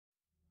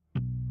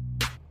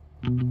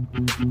Afternoon,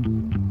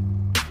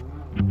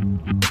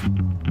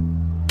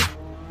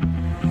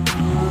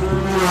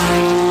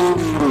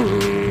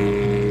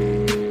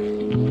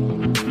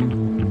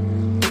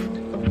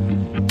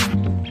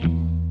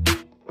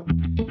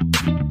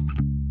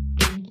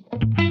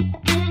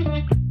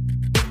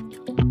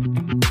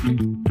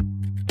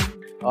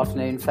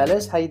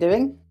 fellas. How you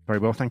doing? Very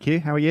well, thank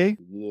you. How are you?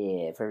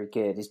 Yeah, very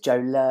good. Is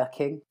Joe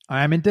lurking?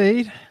 I am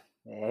indeed.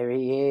 There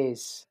he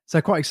is.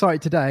 So quite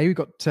excited today. We've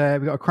got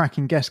a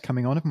cracking guest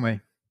coming on, haven't we?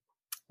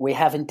 We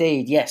have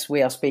indeed. Yes,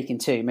 we are speaking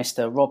to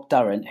Mr. Rob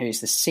Durrant, who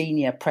is the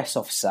senior press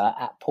officer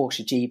at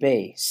Porsche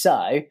GB.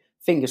 So,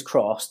 fingers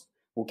crossed,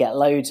 we'll get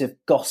loads of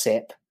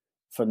gossip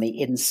from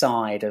the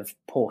inside of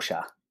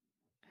Porsche.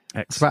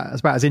 It's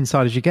about as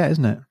inside as you get,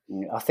 isn't it?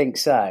 I think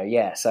so.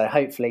 Yeah. So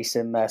hopefully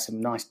some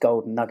nice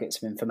golden nuggets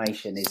of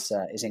information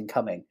is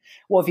incoming.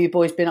 What have you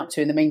boys been up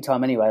to in the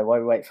meantime? Anyway, while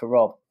we wait for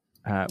Rob.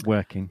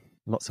 Working,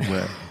 lots of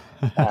work.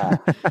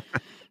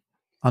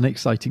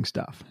 Unexciting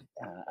stuff.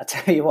 I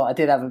tell you what, I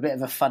did have a bit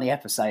of a funny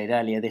episode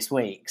earlier this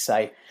week. So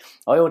I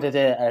ordered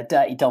a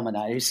dirty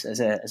Domino's as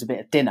a bit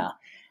of dinner.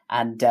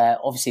 And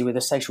obviously with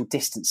the social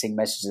distancing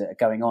measures that are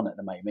going on at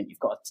the moment, you've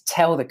got to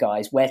tell the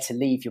guys where to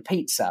leave your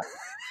pizza.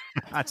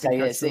 So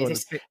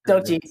it's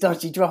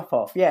dodgy drop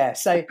off. Yeah.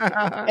 So in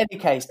any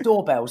case,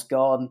 doorbell's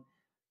gone.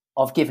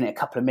 I've given it a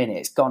couple of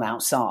minutes, gone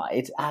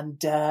outside, and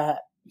the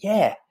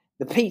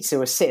pizza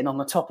was sitting on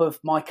the top of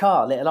my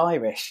car, Little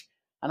Irish.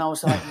 And I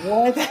was like,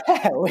 why the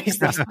hell is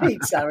this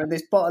pizza and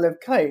this bottle of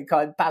Coke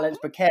kind of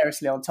balanced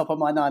precariously on top of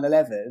my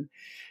 911?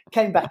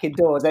 Came back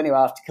indoors anyway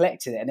after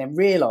collecting it, and then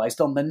realised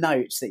on the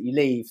notes that you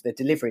leave, the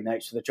delivery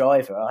notes for the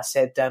driver, I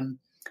said,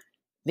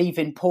 leave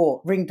in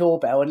port, ring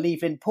doorbell and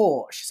leave in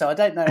Porsche. So I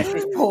don't know if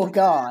this poor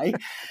guy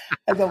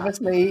has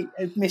obviously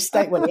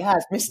mistaken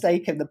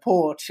the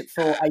Porsche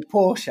for a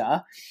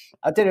Porsche.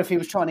 I don't know if he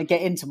was trying to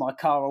get into my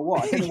car or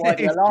what. I don't know why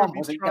the alarm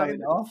wasn't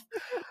going off.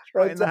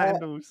 Right in the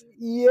handles.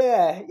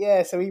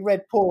 Yeah. So he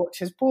read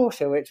Porsche as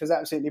Porsche, which was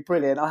absolutely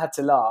brilliant. I had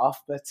to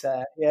laugh, but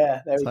there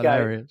we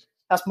go.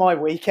 That's my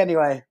week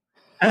anyway.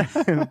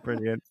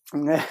 Brilliant.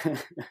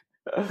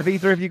 Have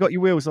either of you got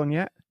your wheels on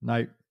yet?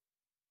 No.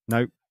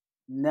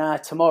 Nah,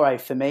 tomorrow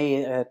for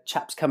me, a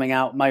chap's coming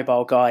out,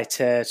 mobile guy,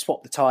 to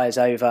swap the tyres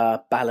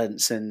over,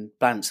 balance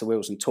the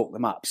wheels and torque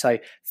them up. So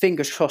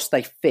fingers crossed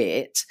they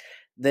fit.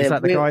 Is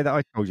that the guy that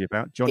I told you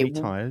about, Johnny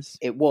Tyres?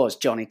 It was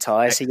Johnny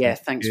Tyres. So yeah,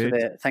 thanks for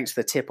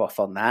the tip off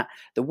on that.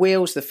 The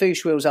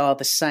Fouche wheels are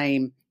the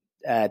same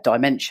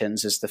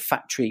dimensions as the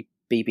factory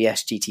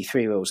BBS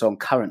GT3 wheels on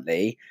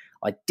currently.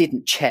 I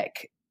didn't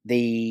check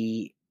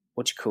the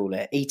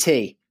ET.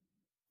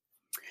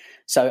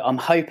 So I'm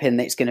hoping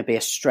that it's going to be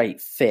a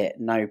straight fit,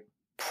 no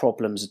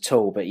problems at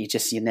all. But you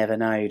never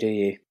know, do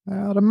you?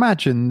 I'd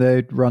imagine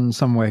they'd run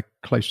somewhere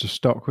close to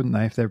stock, wouldn't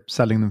they? If they're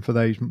selling them for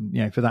those,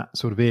 for that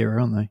sort of era,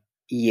 aren't they?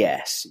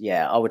 Yes,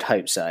 yeah, I would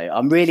hope so.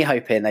 I'm really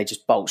hoping they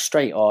just bolt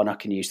straight on. I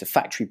can use the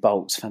factory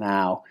bolts for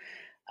now,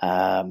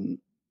 and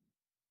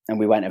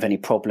we won't have any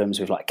problems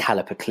with like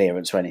caliper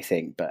clearance or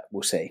anything. But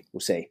we'll see.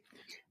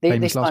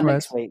 This time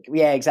next week,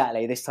 yeah,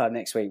 exactly. This time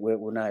next week,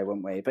 we'll know,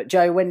 won't we? But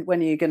Joe, when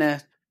are you going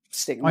to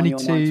stick them on your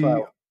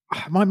 912?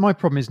 My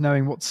problem is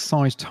knowing what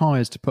size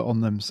tyres to put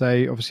on them. So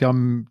obviously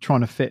I'm trying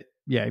to fit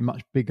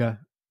much bigger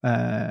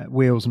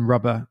wheels and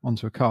rubber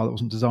onto a car that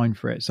wasn't designed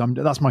for it. So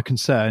that's my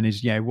concern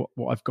is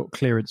what I've got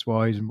clearance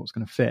wise and what's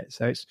going to fit.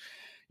 So it's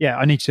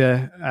I need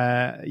to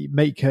I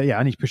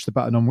need to push the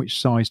button on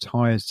which size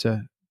tyres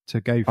to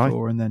go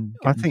for, and then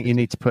I think you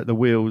need to put the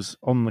wheels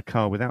on the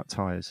car without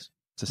tyres.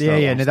 That's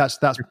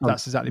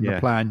exactly my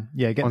plan.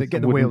 Yeah,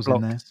 get the wheels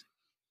in there.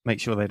 Make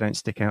sure they don't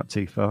stick out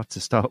too far to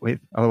start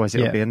with. Otherwise,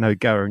 it'll be a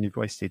no-goer and you've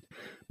wasted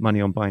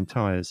money on buying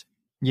tyres.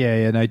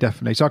 Yeah, no,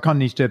 definitely. So I kind of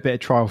need to do a bit of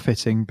trial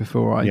fitting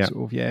before I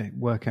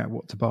work out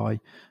what to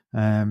buy.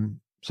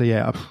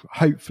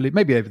 Hopefully,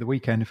 maybe over the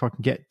weekend, if I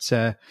can get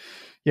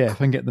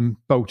them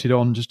bolted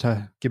on, just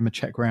to give them a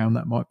check round,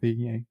 that might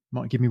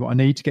give me what I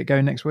need to get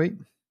going next week.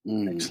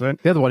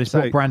 Excellent. The other one is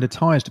what brand of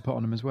tyres to put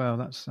on them as well.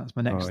 That's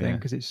my next thing,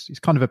 because it's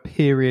kind of a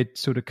period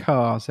sort of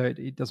car, so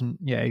it doesn't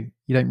you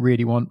don't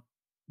really want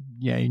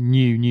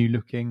new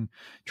looking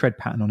tread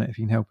pattern on it if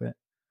you can help it.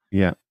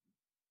 Yeah.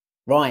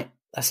 Right.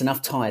 That's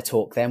enough tyre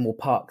talk then. We'll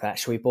park that,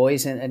 shall we,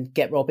 boys, and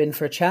get Rob in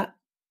for a chat?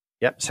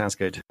 Yep, sounds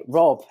good.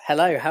 Rob,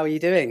 hello. How are you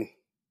doing?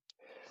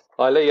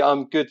 Hi, Lee.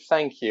 I'm good,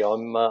 thank you.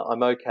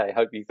 I'm okay.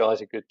 Hope you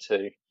guys are good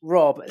too.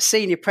 Rob,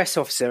 senior press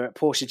officer at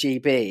Porsche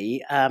GB.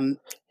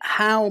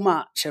 How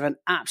much of an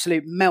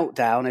absolute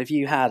meltdown have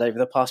you had over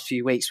the past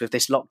few weeks with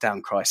this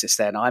lockdown crisis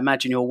then? I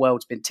imagine your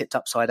world's been tipped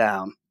upside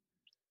down.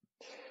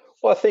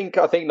 Well, I think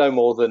no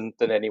more than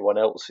anyone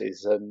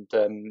else's, and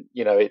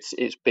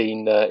it's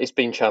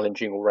been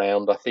challenging all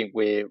round. I think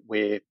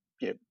we're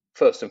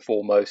first and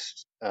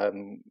foremost,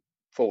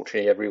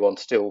 fortunately,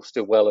 everyone's still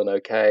well and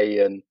okay,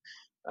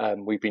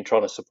 and we've been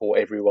trying to support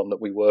everyone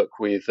that we work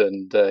with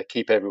and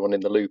keep everyone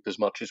in the loop as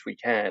much as we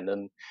can.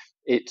 And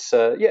it's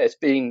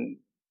been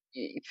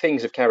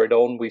things have carried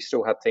on. We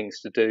still have things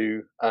to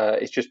do.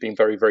 It's just been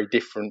very, very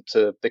different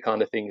to the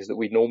kind of things that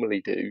we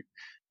normally do.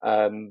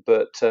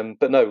 But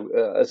no,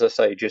 as I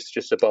say,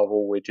 just above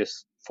all, we're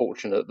just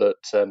fortunate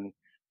that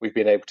we've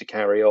been able to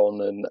carry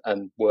on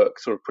and work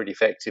sort of pretty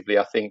effectively.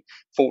 I think,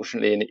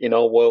 fortunately, in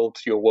our world,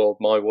 your world,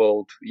 my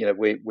world,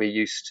 we're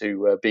used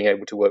to being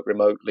able to work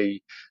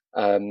remotely,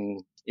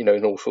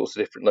 in all sorts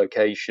of different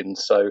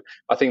locations. So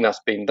I think that's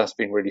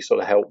been really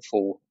sort of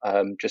helpful,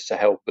 just to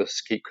help us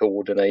keep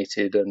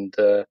coordinated and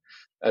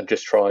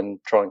just try and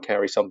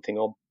carry something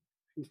on.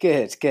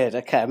 Good.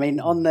 Okay. I mean,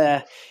 on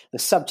the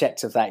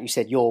subject of that, you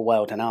said your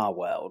world and our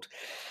world.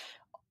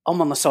 I'm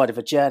on the side of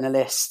a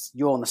journalist.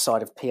 You're on the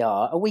side of PR.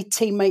 Are we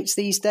teammates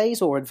these days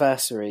or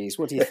adversaries?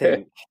 What do you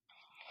think?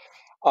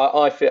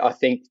 I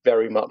think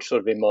very much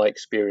sort of in my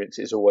experience,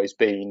 it's always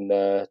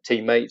been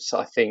teammates.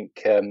 I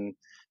think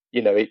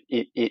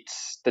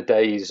it's the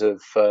days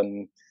of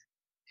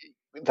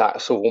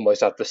that sort of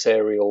almost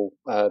adversarial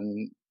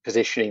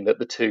positioning that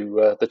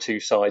the two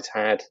sides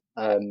had.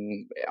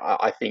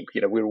 I think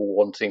we're all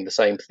wanting the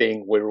same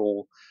thing. We're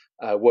all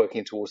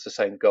working towards the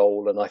same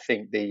goal, and I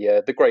think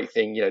the great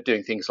thing,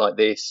 doing things like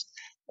this,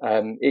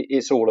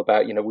 it's all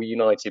about we're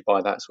united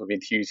by that sort of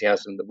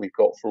enthusiasm that we've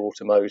got for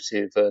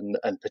automotive, and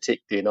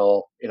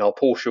particularly in our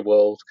Porsche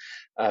world,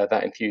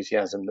 that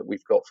enthusiasm that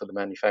we've got for the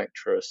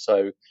manufacturer.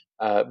 So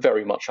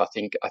very much, I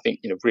think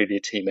really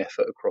a team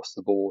effort across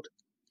the board.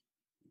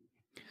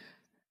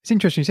 It's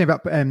interesting you say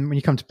about when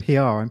you come to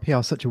PR, and PR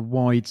is such a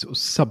wide sort of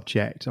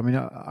subject. I mean,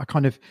 I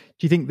kind of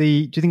do you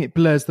think it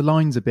blurs the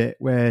lines a bit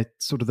where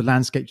sort of the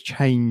landscape's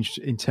changed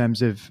in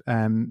terms of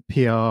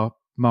PR,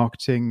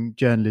 marketing,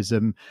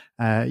 journalism?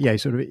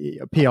 Sort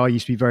of PR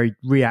used to be very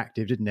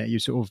reactive, didn't it?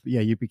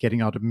 You'd be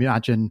getting, I'd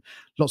imagine,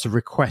 lots of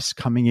requests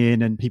coming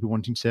in and people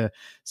wanting to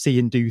see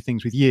and do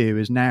things with you.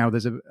 As now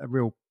there's a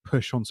real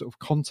push on sort of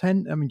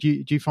content. I mean,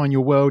 do you find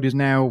your world is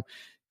now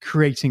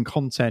creating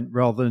content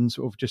rather than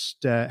sort of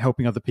just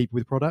helping other people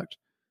with product?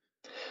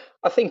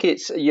 I think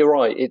you're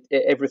right.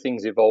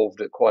 Everything's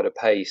evolved at quite a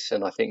pace,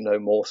 and I think no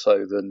more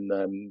so than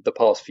the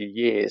past few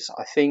years.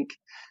 I think,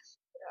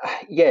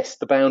 yes,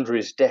 the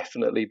boundaries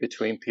definitely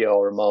between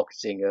PR and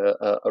marketing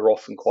are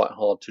often quite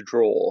hard to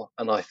draw.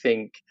 And I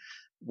think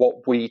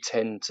what we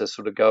tend to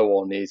sort of go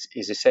on is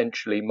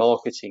essentially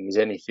marketing is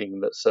anything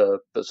that's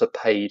a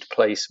paid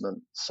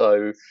placement.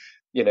 So,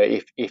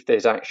 if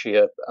there's actually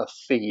a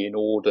fee in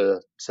order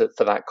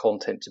for that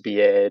content to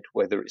be aired,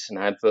 whether it's an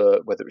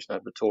advert, whether it's an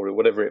advertorial,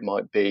 whatever it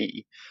might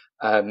be,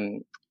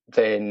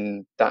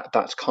 then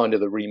that's kind of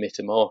the remit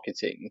of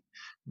marketing.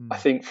 I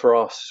think for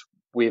us,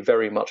 we're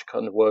very much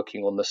kind of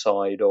working on the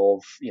side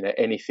of,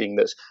 anything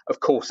that's,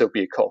 of course, there'll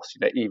be a cost.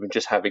 Even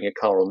just having a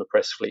car on the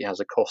press fleet has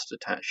a cost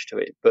attached to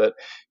it. But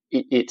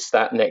it's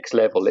that next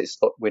level.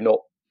 We're not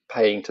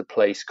paying to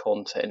place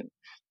content,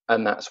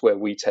 and that's where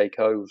we take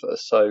over.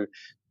 So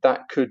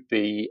that could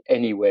be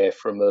anywhere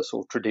from a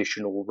sort of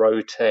traditional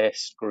road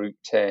test, group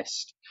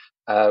test,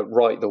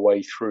 right the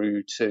way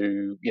through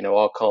to,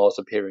 our cars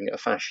appearing at a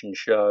fashion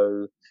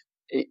show.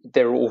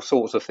 There are all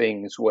sorts of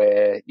things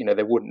where,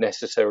 there wouldn't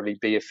necessarily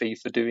be a fee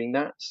for doing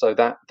that. So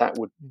that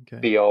would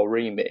be our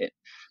remit.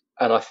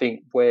 And I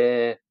think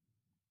where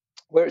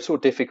it's sort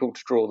of difficult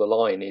to draw the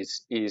line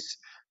is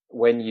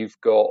when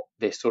you've got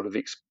this sort of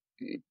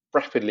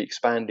rapidly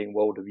expanding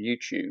world of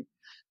YouTube.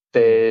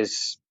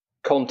 There's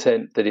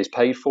content that is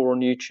paid for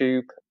on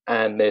YouTube,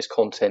 and there's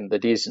content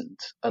that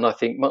isn't. And I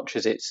think much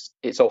as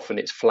it's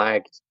often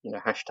flagged,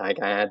 hashtag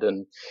ad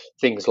and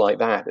things like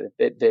that,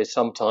 there's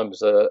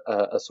sometimes a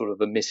sort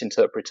of a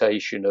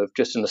misinterpretation of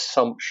just an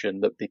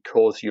assumption that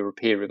because you're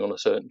appearing on a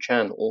certain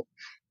channel,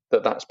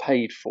 that's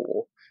paid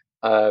for.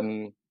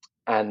 And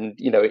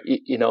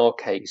in our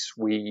case,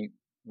 we're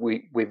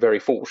very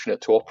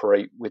fortunate to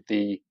operate with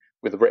the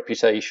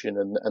reputation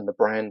and the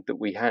brand that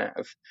we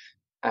have.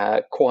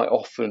 Quite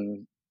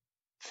often,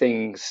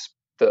 things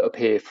that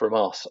appear from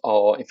us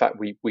are, in fact,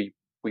 we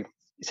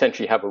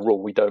essentially have a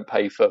rule: we don't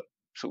pay for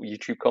sort of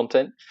YouTube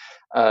content.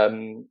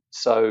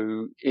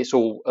 So it's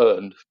all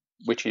earned,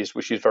 which is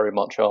very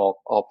much our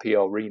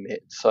PR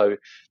remit. So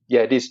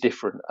yeah, it is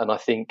different, and I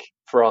think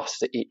for us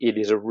it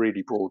is a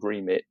really broad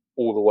remit,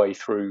 all the way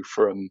through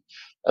from,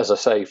 as I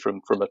say,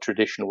 from a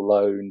traditional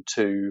loan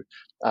to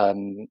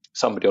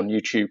somebody on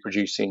YouTube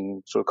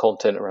producing sort of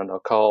content around our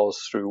cars,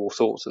 through all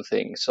sorts of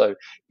things. So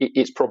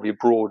it's probably a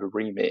broader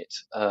remit,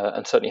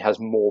 and certainly has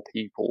more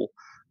people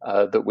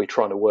that we're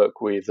trying to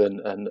work with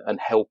and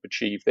help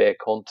achieve their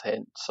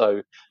content.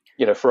 So,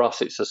 for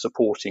us, it's a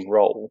supporting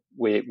role.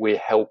 We're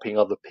helping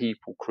other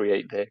people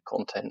create their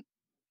content.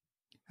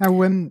 How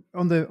on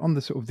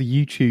the sort of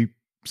the YouTube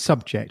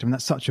subject, I mean,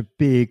 that's such a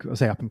big, I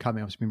say up and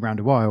coming, obviously been around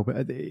a while,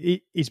 but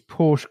is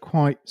Porsche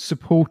quite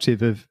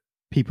supportive of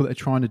people that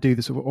are trying to do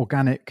the sort of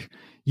organic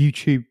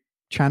YouTube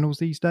channels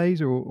these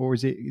days, or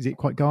is it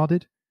quite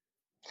guarded?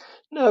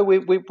 No, we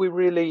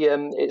really,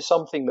 it's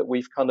something that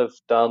we've kind of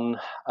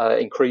done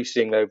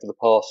increasing over the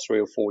past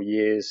 3 or 4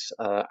 years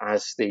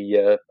as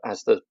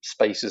the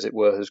space, as it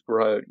were, has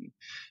grown.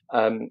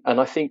 And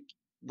I think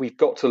we've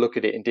got to look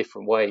at it in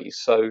different ways.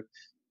 So,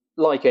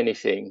 like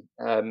anything,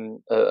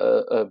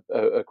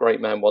 a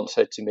great man once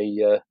said to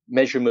me,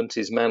 measurement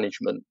is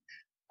management.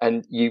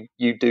 And you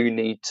do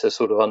need to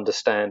sort of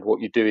understand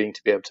what you're doing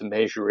to be able to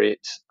measure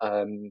it.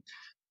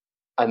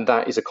 And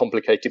that is a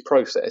complicated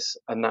process.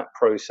 And that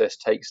process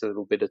takes a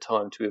little bit of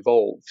time to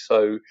evolve.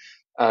 So,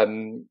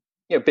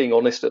 being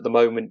honest, at the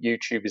moment,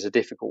 YouTube is a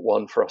difficult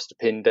one for us to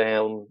pin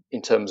down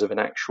in terms of an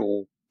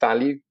actual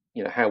value.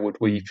 How would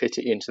we fit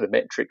it into the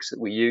metrics that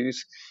we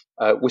use?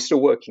 We're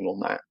still working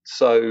on that.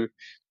 So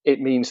it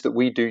means that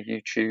we do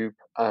YouTube,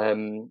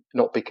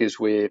 not because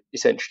we're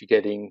essentially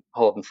getting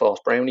hard and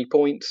fast brownie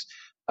points,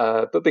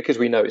 but because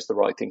we know it's the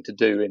right thing to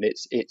do, and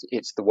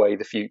it's the way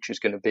the future is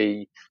going to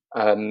be.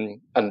 And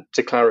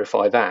to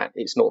clarify that,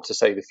 it's not to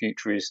say the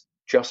future is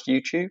just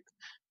YouTube.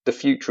 The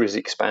future is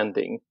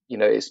expanding.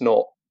 It's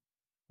not.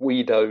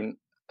 We don't,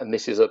 and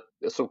this is a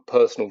sort of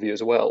personal view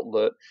as well,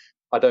 that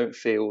I don't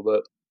feel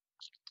that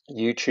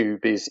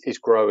YouTube is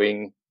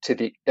growing at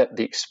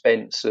the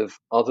expense of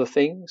other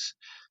things.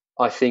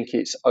 I think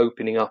it's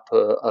opening up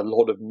a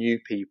lot of new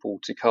people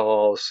to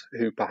cars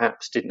who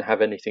perhaps didn't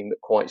have anything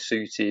that quite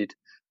suited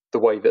the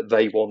way that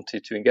they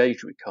wanted to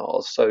engage with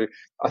cars. So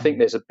I think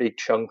there's a big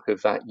chunk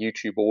of that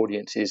YouTube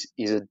audience is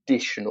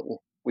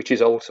additional, which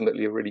is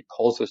ultimately a really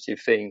positive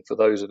thing for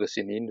those of us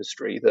in the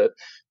industry, that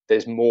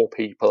there's more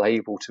people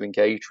able to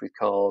engage with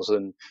cars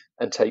and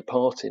take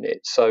part in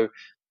it. So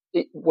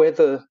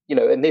whether,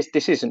 and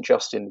this isn't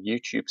just in the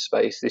YouTube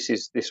space,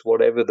 this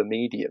whatever the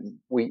medium,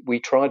 we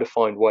try to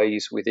find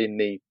ways within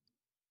the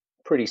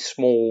pretty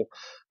small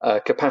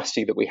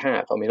capacity that we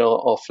have. I mean,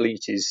 our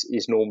fleet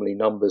is normally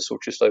numbers or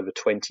just over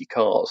 20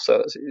 cars,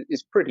 so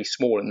it's pretty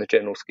small in the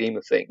general scheme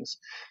of things.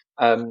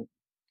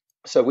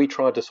 So we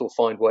try to sort of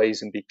find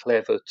ways and be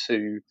clever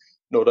to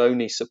not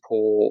only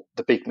support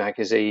the big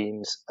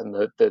magazines and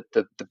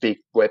the big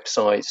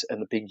websites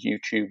and the big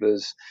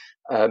YouTubers.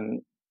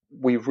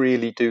 We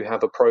really do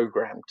have a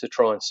program to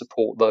try and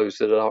support those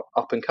that are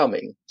up and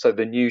coming. So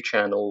the new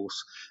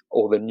channels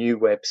or the new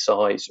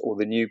websites or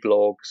the new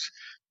blogs,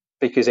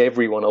 because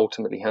everyone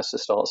ultimately has to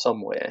start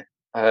somewhere.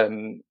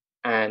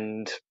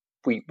 And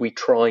we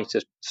try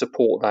to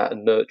support that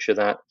and nurture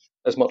that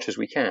as much as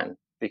we can,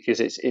 because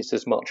it's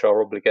as much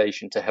our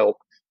obligation to help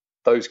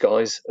those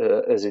guys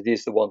as it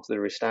is the ones that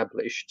are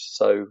established.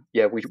 So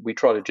yeah, we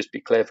try to just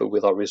be clever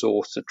with our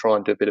resource to try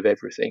and do a bit of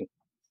everything.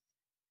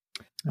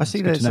 I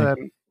see there's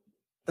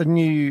a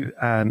new,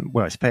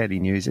 it's fairly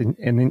new, is an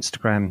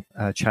Instagram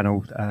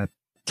channel,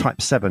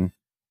 Type 7.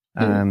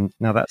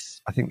 Now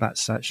I think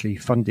that's actually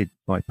funded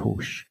by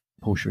Porsche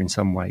in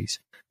some ways.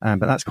 But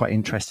that's quite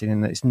interesting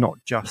in that it's not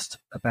just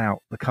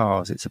about the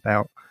cars, it's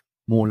about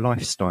more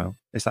lifestyle.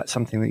 Is that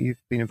something that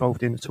you've been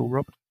involved in at all,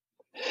 Rob?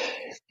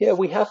 Yeah,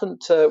 we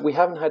haven't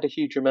had a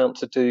huge amount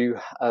to do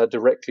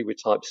directly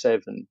with Type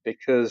 7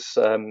 because,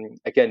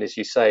 again, as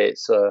you say,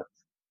 it's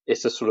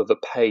a sort of a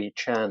paid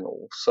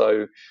channel.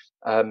 So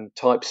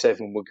Type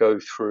 7 will go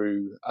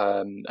through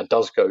and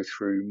does go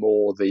through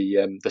more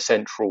the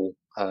central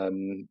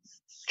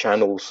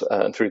channels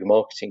and through the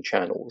marketing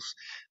channels.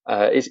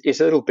 It's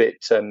a little bit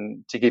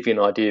to give you an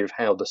idea of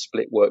how the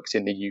split works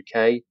in the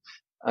UK.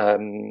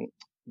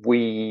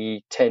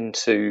 We tend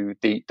to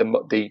the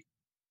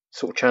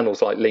sort of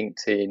channels like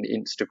LinkedIn,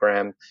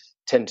 Instagram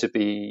tend to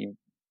be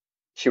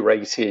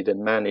curated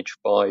and managed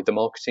by the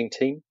marketing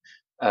team.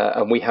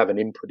 And we have an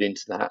input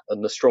into that.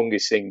 And the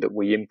strongest thing that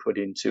we input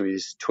into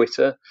is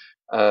Twitter,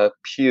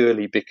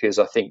 purely because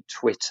I think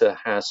Twitter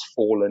has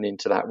fallen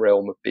into that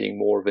realm of being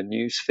more of a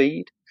news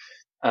feed.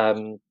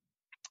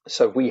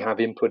 So we have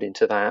input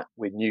into that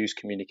with news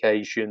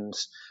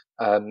communications.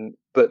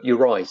 But you're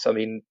right. I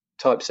mean,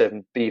 Type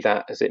 7, be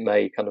that as it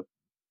may, kind of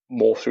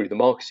more through the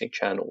marketing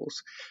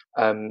channels,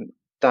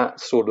 that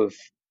sort of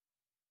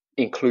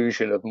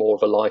inclusion of more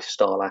of a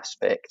lifestyle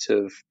aspect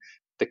of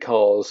the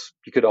cars,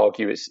 you could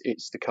argue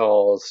it's the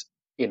cars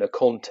in a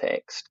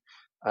context,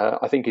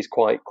 I think is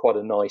quite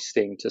a nice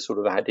thing to sort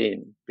of add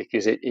in,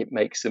 because it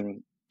makes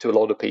them, to a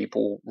lot of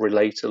people,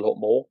 relate a lot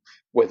more,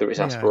 whether it's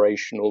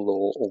aspirational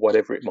or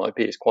whatever it might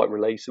be. It's quite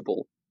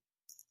relatable.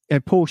 Yeah,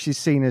 Porsche is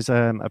seen as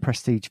a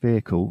prestige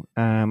vehicle.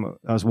 I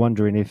was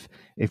wondering if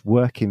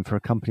working for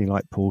a company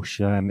like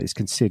Porsche is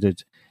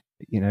considered,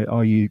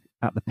 are you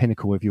at the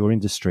pinnacle of your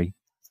industry?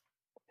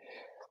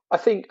 I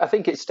think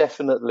it's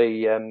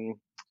definitely,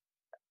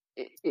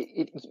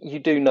 you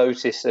do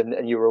notice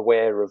and you're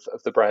aware of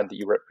the brand that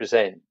you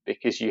represent,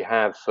 because you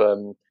have,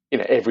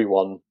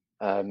 everyone,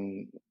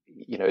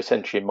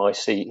 essentially in my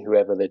seat,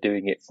 whoever they're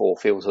doing it for,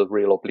 feels a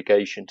real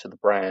obligation to the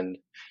brand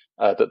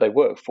that they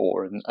work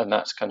for, and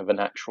that's kind of a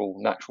natural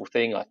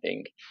thing, I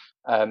think.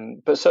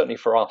 But certainly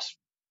for us,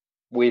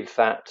 with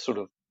that sort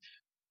of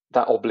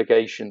that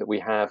obligation that we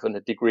have and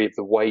a degree of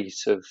the weight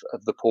of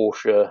the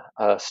Porsche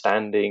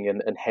standing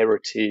and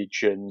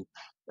heritage and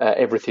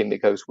everything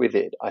that goes with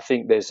it, I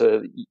think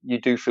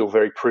you do feel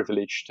very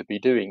privileged to be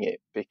doing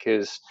it,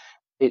 because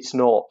I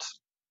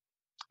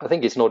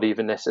think it's not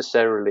even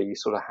necessarily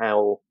sort of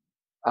how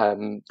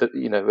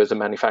that, as a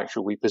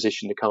manufacturer, we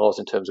position the cars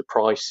in terms of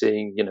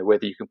pricing,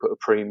 whether you can put a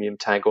premium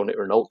tag on it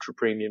or an ultra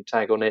premium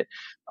tag on it.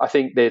 I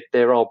think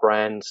there are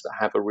brands that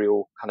have a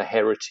real kind of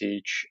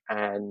heritage,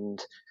 and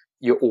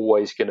you're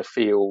always going to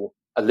feel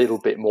a little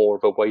bit more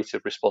of a weight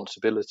of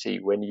responsibility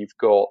when you've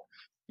got,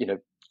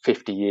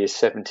 50 years,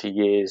 70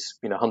 years,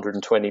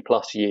 120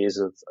 plus years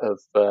of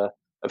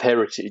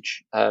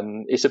heritage.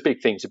 It's a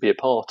big thing to be a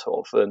part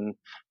of. And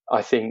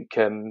I think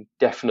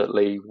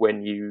definitely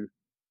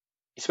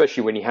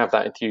especially when you have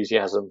that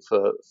enthusiasm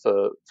for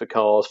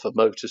cars, for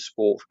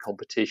motorsport, for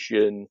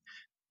competition,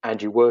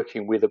 and you're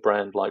working with a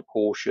brand like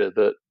Porsche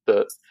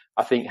that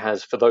I think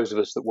has, for those of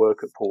us that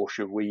work at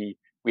Porsche, we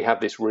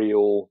have this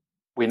real,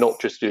 we're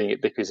not just doing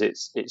it because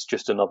it's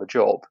just another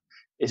job.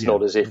 It's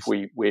not as if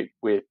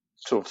we're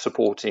sort of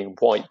supporting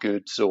white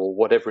goods or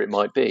whatever it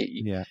might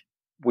be. Yeah.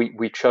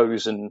 We've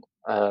chosen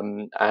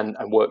and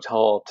worked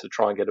hard to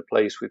try and get a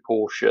place with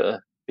Porsche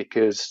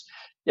because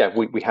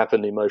we have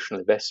an emotional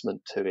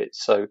investment to it.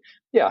 So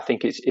I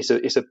think it's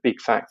a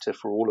big factor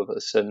for all of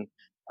us, and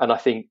I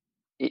think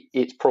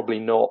it's probably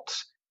not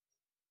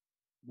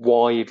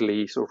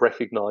widely sort of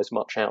recognised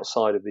much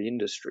outside of the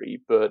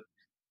industry, but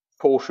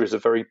Porsche is a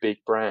very big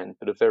brand,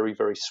 but a very,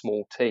 very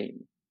small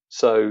team.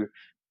 So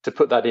to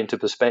put that into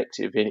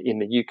perspective, in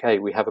the UK,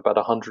 we have about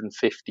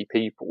 150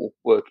 people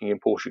working in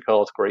Porsche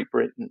Cars Great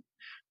Britain,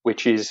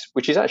 which is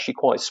actually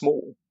quite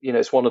small.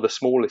 It's one of the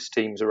smallest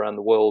teams around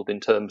the world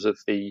in terms of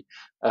the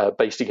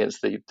based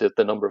against the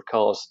number of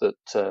cars that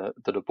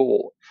are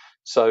bought.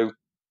 So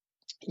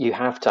you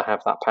have to have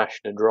that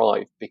passion and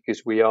drive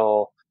because we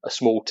are a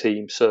small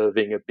team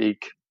serving a big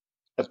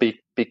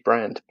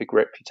brand, big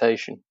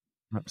reputation.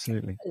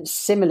 Absolutely.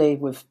 Similarly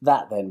with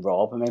that then,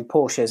 Rob, I mean,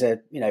 Porsche has a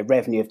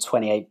revenue of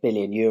 28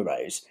 billion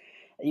euros.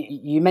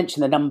 You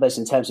mentioned the numbers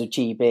in terms of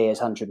GB as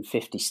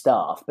 150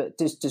 staff, but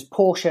does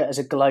Porsche as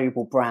a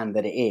global brand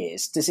that it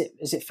is, does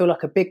it feel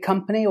like a big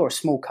company or a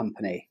small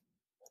company?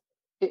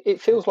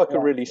 It feels like a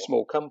really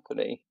small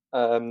company.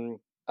 And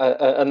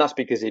that's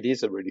because it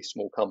is a really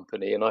small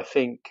company. And I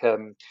think,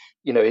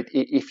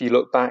 if you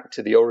look back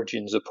to the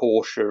origins of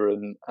Porsche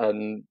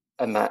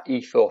and that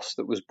ethos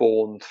that was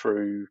born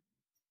through,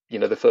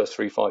 the first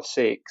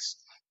 356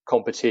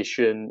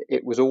 competition,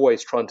 it was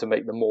always trying to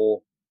make the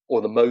more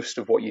or the most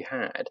of what you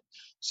had.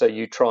 So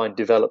you try and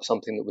develop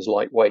something that was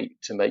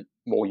lightweight to make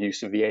more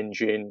use of the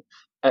engine.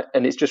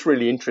 And it's just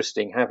really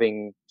interesting,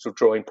 having sort of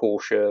joined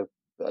Porsche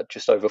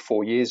just over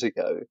 4 years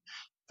ago,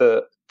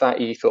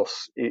 that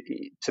ethos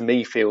to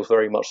me feels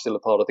very much still a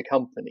part of the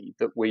company,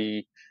 that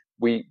we're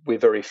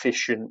very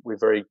efficient, we're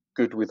very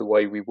good with the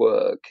way we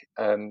work,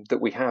 that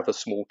we have a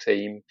small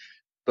team,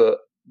 but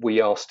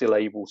we are still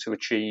able to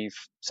achieve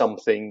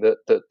something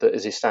that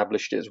has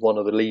established it as one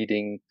of the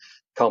leading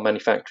car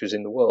manufacturers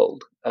in the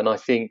world. And I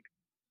think,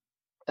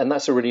 and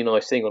that's a really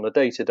nice thing on a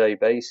day-to-day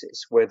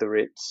basis, whether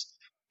it's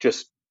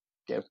just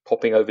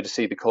popping over to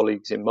see the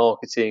colleagues in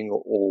marketing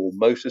or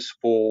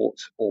motorsport,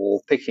 or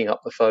picking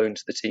up the phone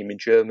to the team in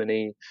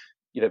Germany,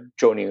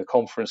 joining a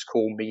conference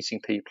call, meeting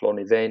people on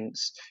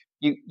events.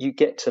 You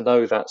get to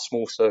know that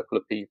small circle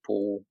of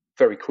people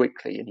very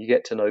quickly, and you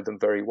get to know them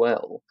very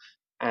well.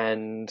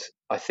 And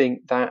I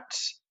think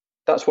that's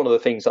one of the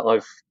things that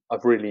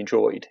I've really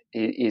enjoyed,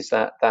 is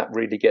that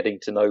really getting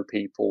to know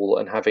people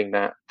and having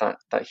that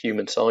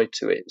human side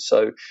to it.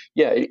 So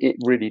it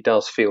really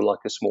does feel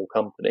like a small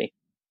company.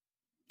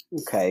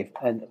 Okay,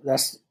 and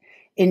that's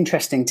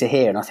interesting to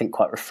hear, and I think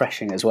quite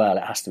refreshing as well,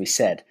 it has to be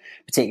said,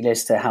 particularly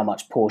as to how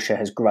much Porsche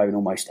has grown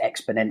almost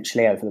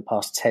exponentially over the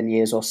past 10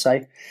 years or so.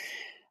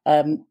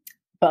 But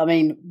I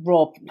mean,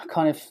 Rob,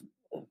 kind of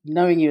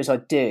knowing you as I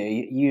do,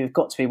 you've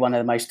got to be one of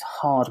the most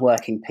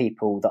hard-working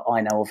people that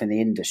I know of in the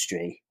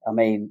industry. I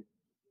mean,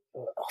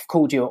 I've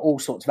called you at all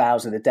sorts of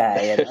hours of the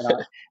day,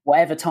 and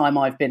whatever time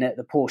I've been at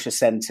the Porsche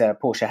Centre,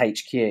 Porsche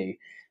HQ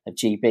at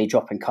GB,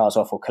 dropping cars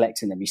off or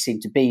collecting them, you seem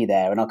to be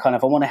there. And I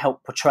want to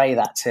help portray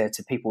that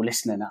to people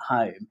listening at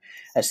home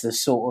as the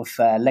sort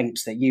of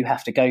lengths that you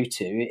have to go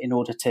to in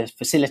order to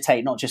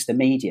facilitate not just the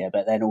media,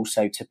 but then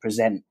also to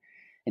present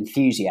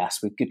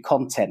enthusiasts with good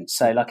content.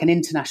 So like an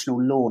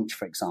international launch,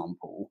 for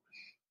example,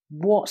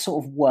 what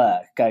sort of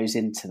work goes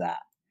into that?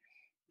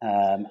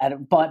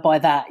 And by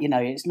that,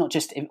 it's not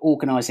just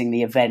organising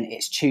the event,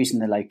 it's choosing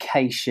the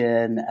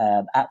location,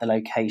 at the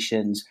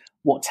locations,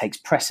 what takes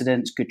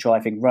precedence, good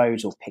driving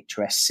roads or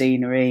picturesque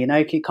scenery.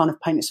 Can you kind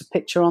of paint us a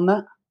picture on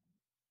that?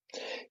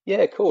 Yeah,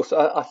 of course.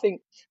 I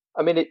think,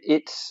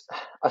 it's,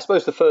 I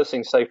suppose the first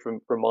thing to say from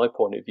my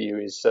point of view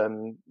is,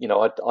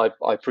 I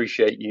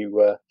appreciate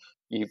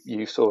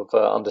you sort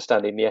of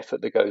understanding the effort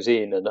that goes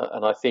in.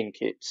 And I think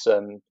it's,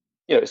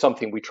 it's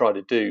something we try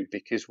to do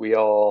because we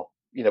are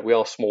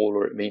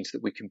smaller. It means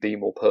that we can be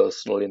more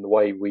personal in the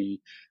way we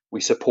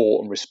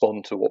support and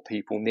respond to what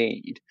people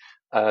need.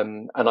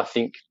 And I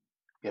think,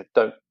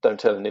 don't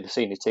tell any of the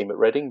senior team at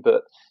Reading,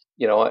 but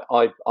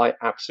I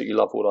absolutely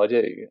love what I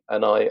do,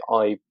 and I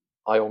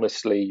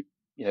honestly,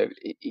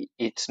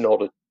 it's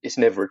not it's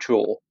never a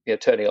chore.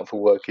 Turning up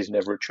for work is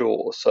never a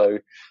chore. So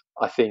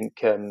I think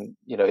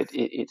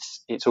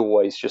it's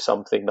always just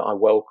something that I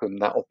welcome,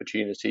 that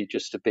opportunity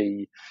just to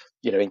be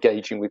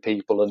engaging with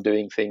people and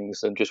doing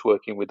things and just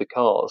working with the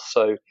cars.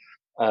 So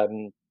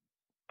and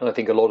I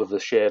think a lot of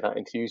us share that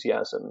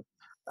enthusiasm.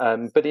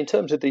 But in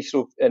terms of these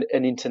sort of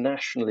an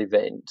international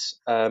event,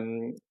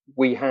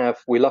 we're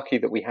lucky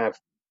that we have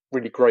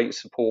really great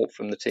support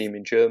from the team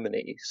in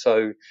Germany.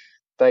 So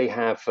they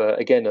have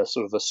again a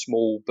sort of a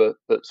small but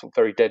sort of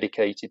very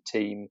dedicated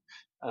team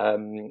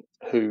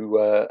who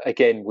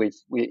again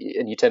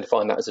and you tend to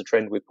find that as a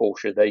trend with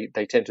Porsche,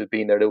 they tend to have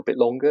been there a little bit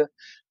longer.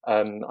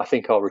 I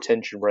think our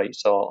retention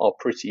rates are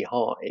pretty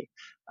high,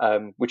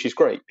 which is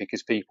great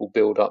because people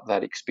build up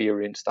that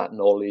experience, that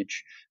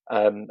knowledge,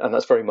 and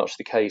that's very much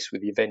the case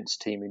with the events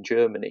team in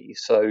Germany.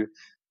 So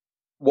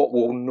what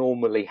will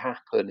normally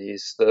happen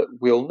is that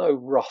we'll know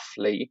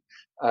roughly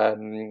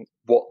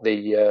what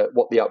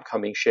the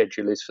upcoming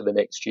schedule is for the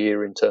next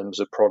year in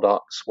terms of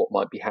products, what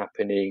might be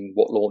happening,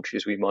 what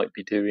launches we might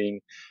be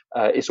doing.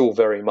 It's all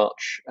very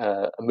much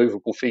a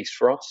movable feast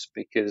for us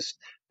because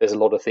there's a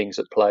lot of things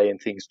at play and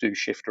things do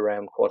shift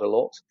around quite a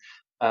lot.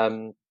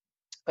 And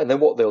then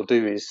what they'll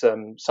do is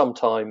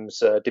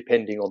sometimes,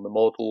 depending on the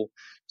model,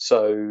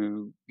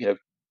 so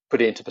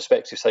put it into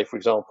perspective. Say, for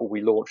example,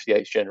 we launched the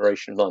 8th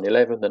generation of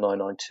 911, the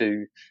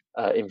 992,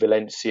 in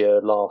Valencia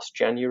last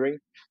January.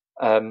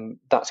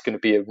 That's going to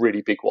be a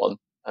really big one.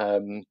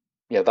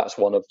 That's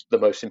one of the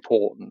most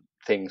important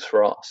things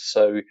for us.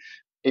 So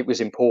it was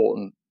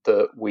important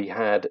that we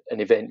had an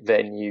event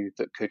venue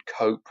that could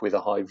cope with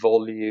a high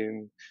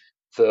volume,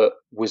 that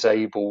was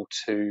able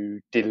to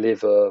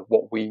deliver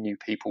what we knew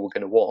people were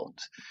going to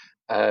want.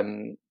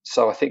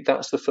 So I think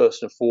that's the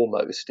first and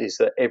foremost, is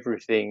that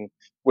everything,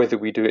 whether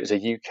we do it as a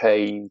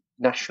UK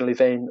national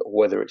event or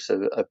whether it's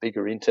a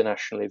bigger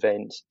international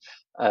event,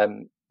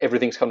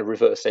 everything's kind of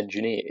reverse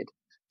engineered.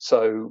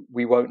 So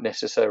we won't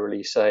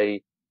necessarily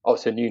say, oh,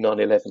 it's a new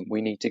 911,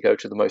 we need to go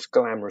to the most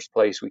glamorous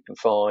place we can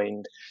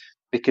find,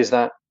 because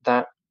that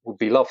would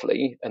be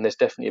lovely, and there's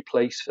definitely a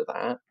place for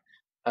that.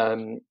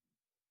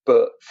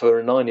 But for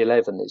a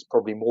 911, it's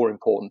probably more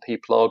important.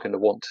 People are going to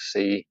want to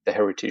see the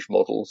heritage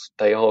models.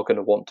 They are going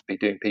to want to be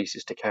doing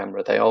pieces to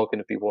camera. They are going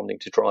to be wanting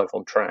to drive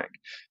on track.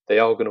 They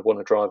are going to want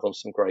to drive on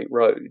some great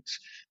roads.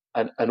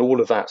 And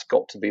all of that's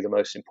got to be the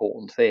most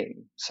important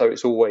thing. So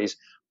it's always,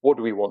 what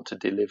do we want to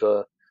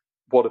deliver?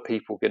 What are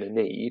people going to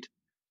need?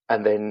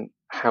 And then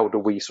how do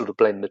we sort of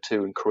blend the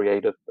two and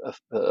create a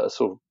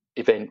sort of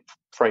event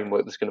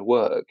framework that's going to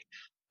work?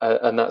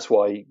 And that's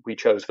why we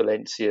chose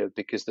Valencia,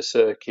 because the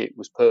circuit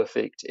was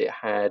perfect. It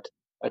had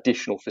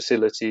additional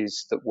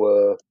facilities that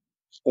were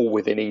all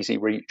within easy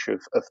reach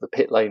of the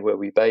pit lane where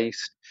we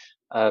based.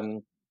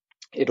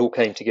 It all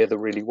came together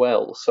really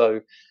well. So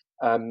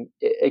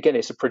again,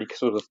 it's a pretty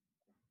sort of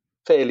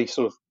fairly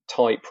sort of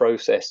tight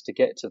process to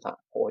get to that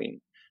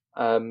point.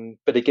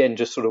 But again,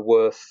 just sort of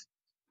worth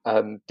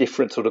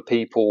different sort of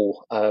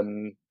people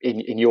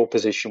in your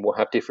position will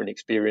have different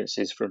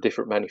experiences from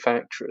different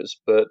manufacturers,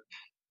 but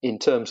in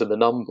terms of the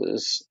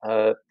numbers,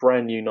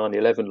 brand new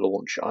 911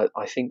 launch,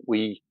 I think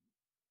we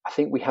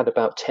had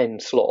about 10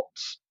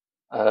 slots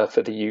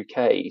for the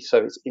UK.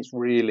 So it's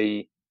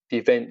really, the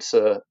events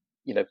are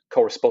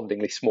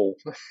correspondingly small.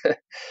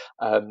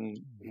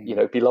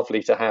 It'd be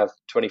lovely to have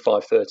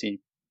 25, 30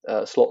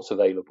 slots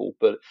available,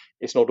 but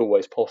it's not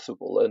always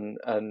possible. And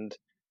and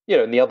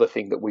the other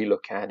thing that we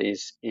look at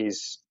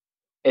is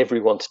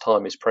everyone's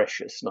time is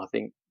precious, and I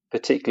think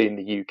particularly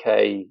in the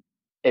UK,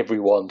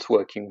 everyone's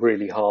working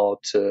really hard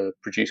to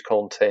produce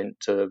content,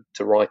 to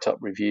write up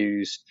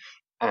reviews.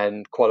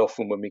 And quite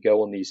often when we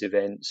go on these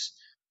events,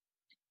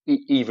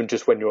 even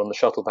just when you're on the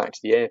shuttle back to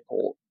the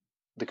airport,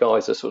 the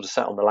guys are sort of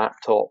sat on the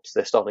laptops,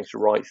 they're starting to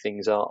write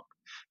things up.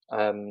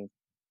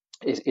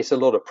 It's a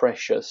lot of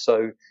pressure.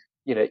 So,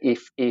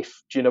 if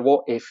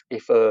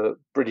a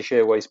British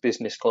Airways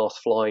business class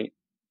flight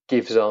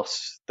gives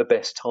us the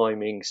best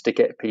timings to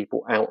get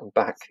people out and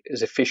back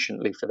as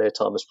efficiently for their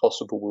time as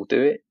possible, we'll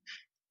do it.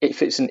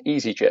 If it's an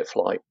EasyJet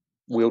flight,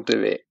 we'll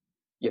do it.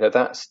 And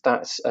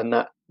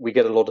that we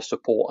get a lot of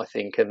support, I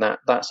think, and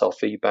that's our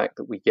feedback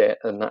that we get,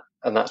 and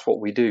that's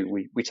what we do.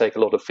 We take a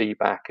lot of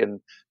feedback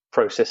and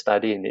process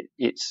that in.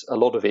 It's a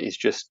lot of it is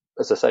just,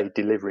 as I say,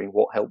 delivering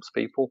what helps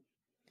people.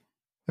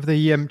 Have the do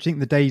you think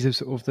the days of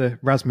sort of the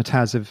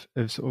razzmatazz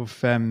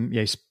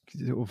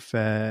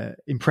of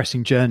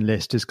impressing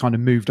journalists has kind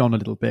of moved on a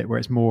little bit, where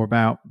it's more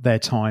about their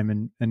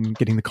time and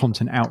getting the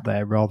content out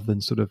there rather than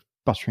sort of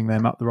buttering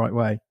them up the right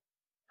way?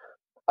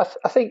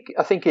 I think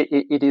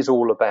it is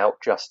all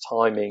about just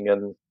timing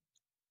and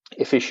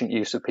efficient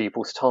use of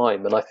people's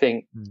time. And I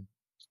think,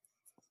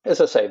 as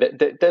I say,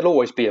 there'll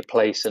always be a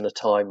place and a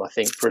time, I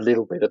think, for a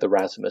little bit of the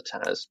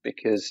razzmatazz,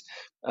 because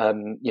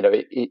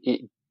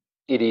it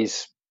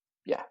is.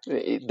 Yeah,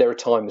 there are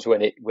times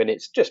when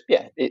it's just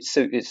it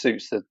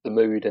suits the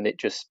mood and it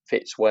just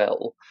fits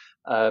well.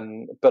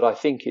 But I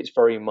think it's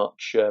very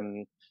much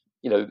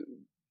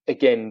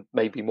again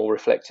maybe more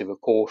reflective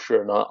of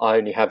Porsche, and I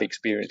only have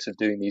experience of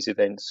doing these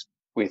events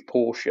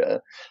Porsche.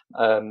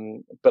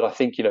 But I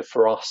think,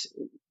 for us,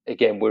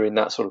 again, we're in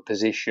that sort of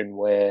position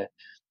where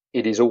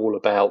it is all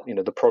about,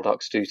 the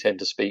products do tend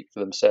to speak for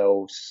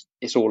themselves.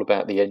 It's all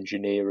about the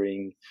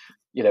engineering.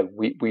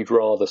 We'd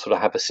rather sort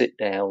of have a sit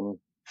down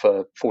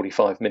for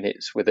 45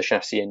 minutes with a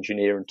chassis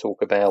engineer and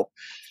talk about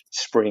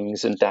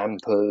springs and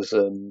dampers.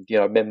 And, I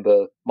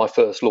remember my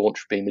first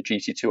launch being the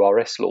GT2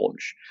 RS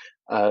launch,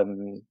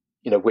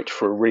 which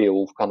for a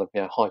real kind of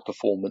high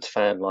performance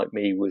fan like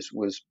me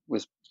was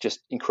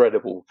just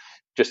incredible.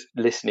 Just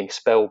listening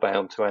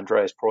spellbound to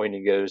Andreas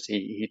Preuninger as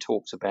he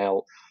talks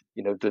about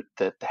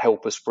the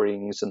helper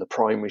springs and the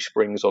primary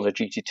springs on a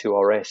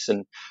GT2 RS,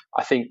 and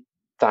I think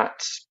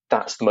that's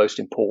the most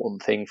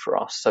important thing for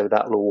us. So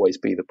that'll always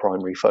be the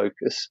primary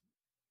focus.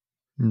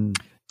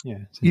 Yeah,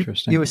 it's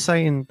interesting. You were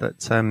saying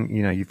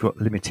that you've got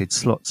limited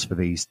slots for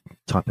these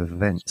type of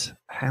events.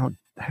 How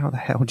the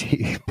hell do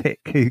you pick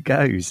who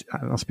goes?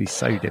 That must be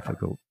so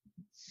difficult.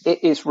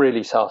 It's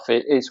really tough.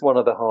 It's one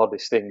of the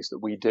hardest things that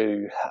we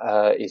do,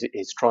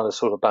 is trying to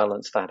sort of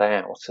balance that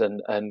out,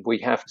 and we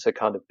have to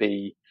kind of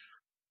be.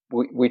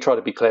 We try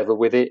to be clever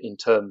with it in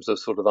terms of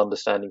sort of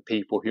understanding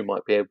people who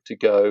might be able to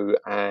go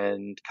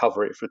and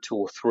cover it for 2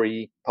 or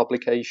 3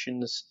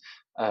 publications.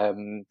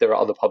 There are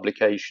other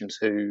publications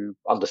who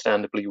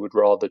understandably would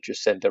rather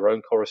just send their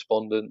own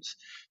correspondence.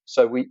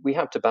 So we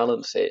have to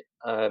balance it.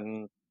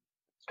 And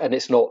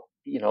it's not,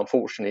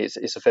 unfortunately,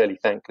 it's a fairly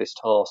thankless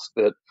task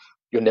that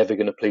you're never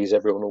going to please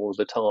everyone all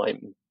the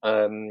time.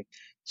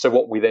 So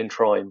what we then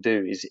try and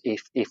do is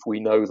if we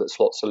know that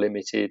slots are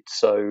limited,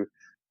 so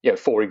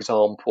for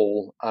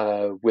example,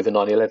 with the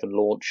 911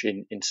 launch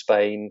in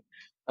Spain,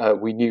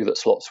 we knew that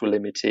slots were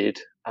limited.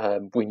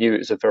 We knew it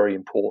was a very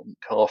important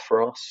car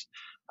for us.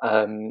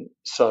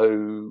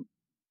 So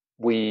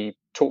we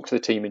talked to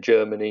the team in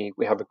Germany.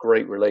 We have a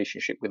great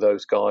relationship with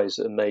those guys,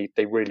 and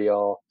they really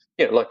are,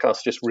 like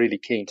us, just really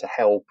keen to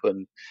help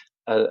and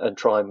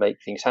try and make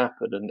things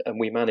happen. And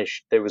we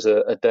managed. There was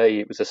a day,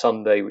 it was a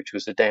Sunday, which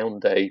was a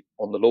down day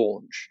on the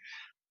launch,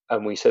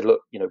 and we said,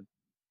 look,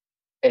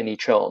 any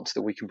chance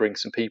that we can bring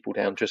some people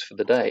down just for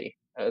the day?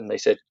 And they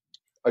said,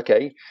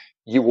 okay,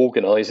 you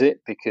organise it,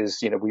 because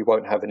we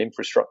won't have an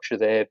infrastructure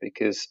there,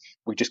 because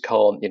we just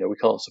can't we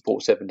can't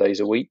support 7 days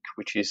a week,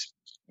 which is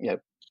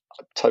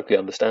totally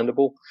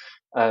understandable.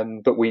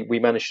 But we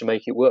managed to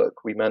make it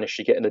work. We managed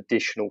to get an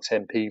additional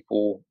 10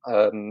 people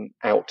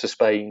out to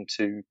Spain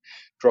to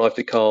drive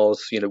the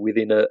cars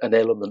within an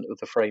element of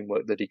the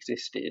framework that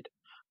existed.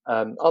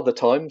 Other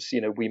times,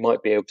 we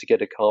might be able to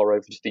get a car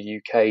over to the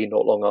UK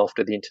not long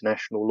after the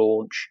international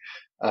launch,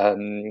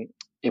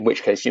 in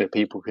which case,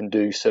 people can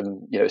do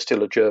some,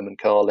 still a German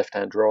car,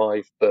 left-hand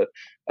drive, but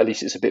at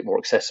least it's a bit more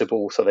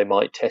accessible. So they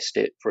might test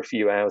it for a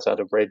few hours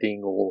out of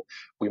Reading, or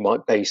we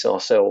might base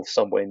ourselves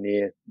somewhere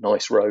near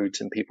nice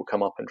roads and people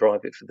come up and drive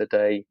it for the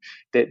day.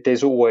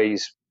 There's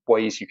always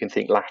ways you can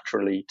think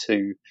laterally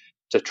to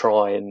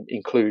try and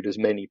include as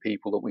many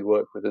people that we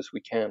work with as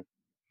we can.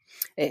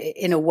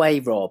 In a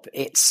way, Rob,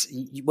 it's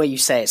where you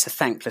say it's a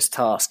thankless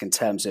task in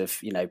terms of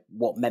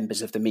what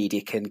members of the media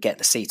can get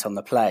the seat on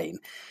the plane.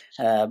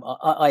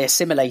 I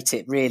assimilate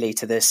it really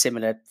to the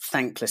similar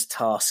thankless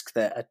task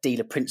that a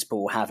dealer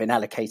principal will have in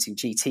allocating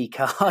GT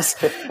cars.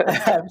 So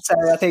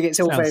I think it's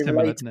all very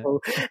relatable.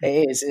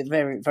 It is, it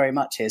very, very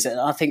much is. And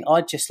I think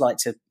I'd just like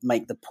to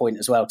make the point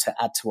as well, to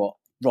add to what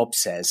Rob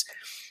says,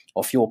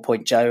 off your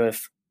point, Joe,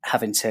 of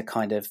having to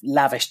kind of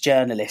lavish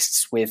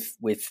journalists with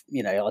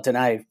I don't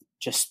know,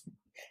 just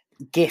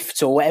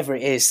gifts or whatever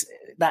it is.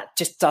 That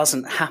just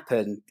doesn't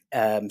happen,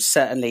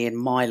 certainly in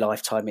my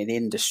lifetime in the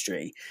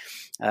industry.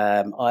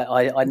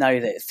 I know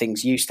that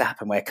things used to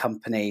happen where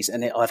companies,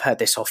 and I've heard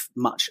this off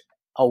much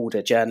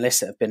older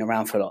journalists that have been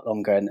around for a lot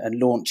longer, and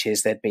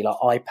launches, there'd be like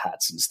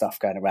iPads and stuff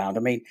going around.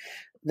 I mean,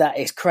 that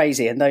is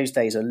crazy, and those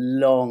days are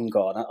long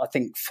gone. I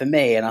think for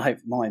me, and I hope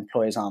my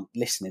employers aren't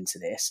listening to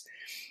this,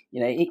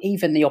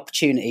 even the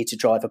opportunity to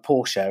drive a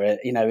Porsche,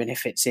 and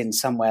if it's in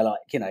somewhere like,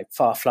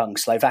 far-flung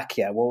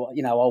Slovakia, well,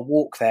 I'll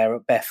walk there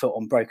barefoot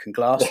on broken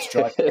glass to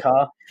drive the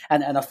car.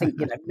 And I think,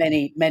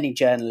 many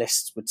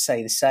journalists would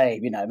say the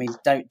same,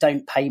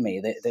 don't pay me.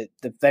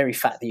 The very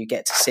fact that you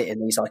get to sit in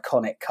these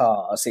iconic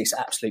cars, this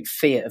absolute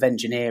fiat of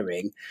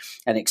engineering,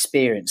 and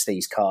experience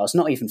these cars,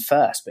 not even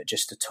first, but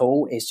just at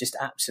all, is just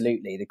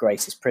absolutely the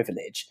greatest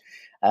privilege.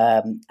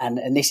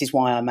 And this is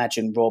why I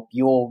imagine, Rob,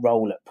 your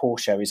role at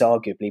Porsche is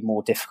arguably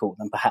more difficult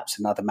than perhaps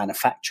another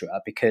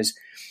manufacturer, because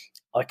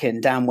I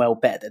can damn well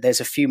bet that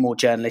there's a few more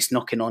journalists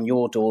knocking on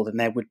your door than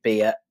there would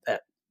be at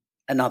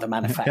another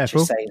manufacturer,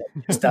 say,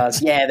 that just does,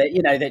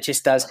 that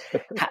just does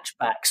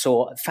hatchbacks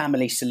or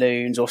family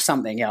saloons or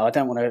something. I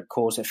don't want to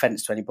cause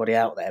offence to anybody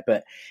out there,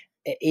 but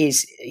it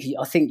is,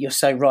 I think you're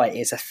so right,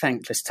 it's a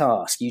thankless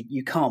task.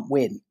 You can't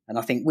win, and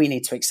I think we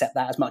need to accept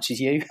that as much as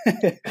you.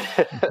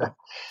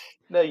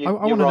 No, I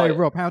want to know,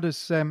 Rob, how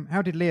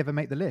did Lee ever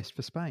make the list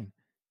for Spain?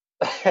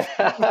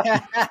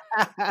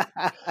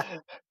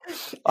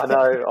 I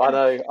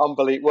know,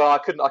 unbelievable. Well,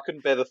 I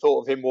couldn't bear the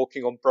thought of him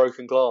walking on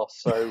broken glass,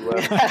 so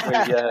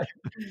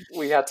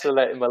we had to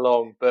let him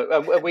along.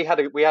 But we had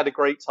a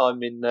great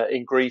time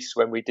in Greece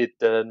when we did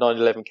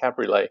 911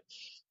 Cabriolet.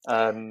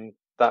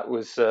 That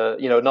was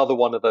another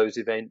one of those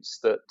events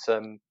that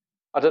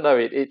I don't know.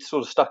 It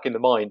sort of stuck in the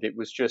mind. It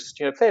was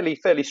just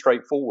fairly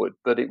straightforward,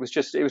 but it was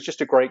just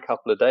a great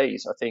couple of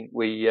days. I think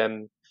we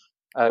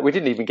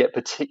didn't even get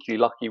particularly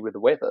lucky with the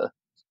weather.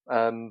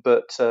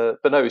 But no,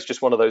 it was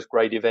just one of those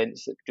great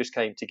events that just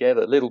came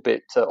together. A little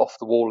bit off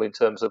the wall in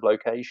terms of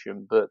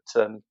location, but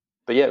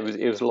yeah,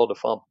 it was a lot of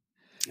fun.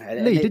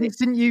 Lee,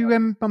 didn't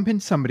you bump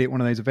into somebody at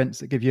one of those events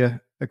that give you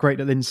a great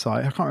little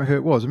insight? I can't remember who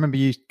it was. I remember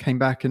you came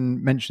back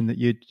and mentioned that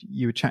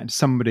you were chatting to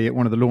somebody at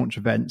one of the launch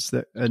events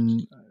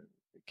and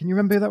can you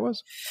remember who that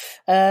was?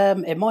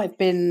 It might have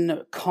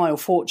been Kyle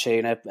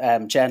Fortune,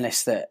 a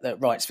journalist that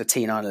writes for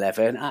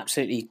T911.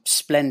 Absolutely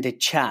splendid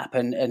chap.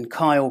 And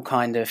Kyle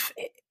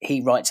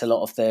he writes a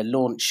lot of the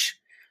launch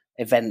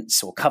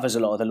events or covers a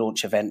lot of the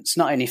launch events,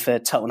 not only for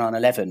Total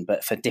 911,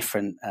 but for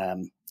different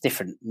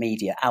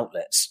media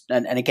outlets.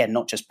 And again,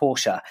 not just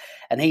Porsche.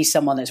 And he's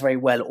someone that's very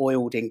well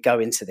oiled in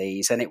going to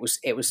these. And it was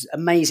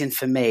amazing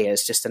for me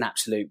as just an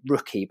absolute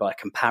rookie by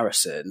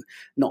comparison,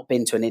 not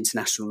been to an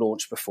international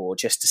launch before,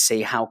 just to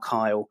see how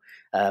Kyle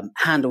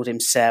handled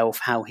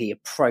himself, how he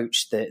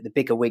approached the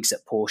bigger wigs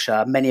at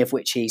Porsche, many of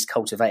which he's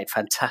cultivated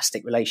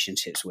fantastic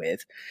relationships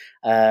with.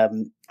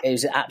 It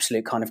was an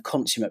absolute kind of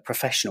consummate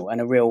professional and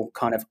a real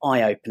kind of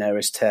eye-opener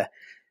as to,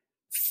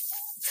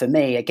 for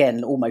me,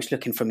 again, almost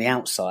looking from the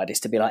outside, is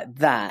to be like,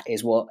 that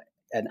is what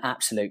an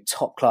absolute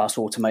top-class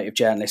automotive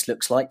journalist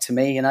looks like to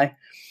me, I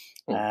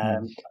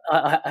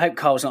hope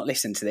Carl's not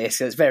listening to this.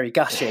 It's very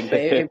gushing, but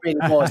it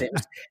really was.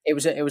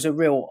 It was a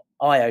real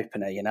eye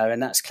opener,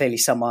 and that's clearly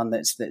someone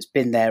that's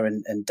been there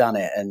and done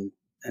it and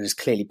has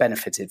clearly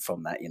benefited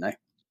from that,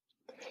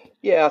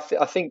 Yeah,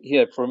 I think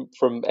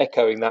from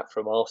echoing that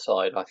from our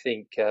side, I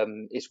think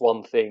it's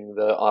one thing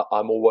that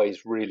I'm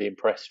always really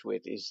impressed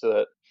with is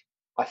that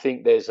I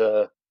think there's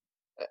I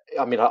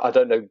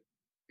don't know.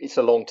 It's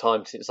a long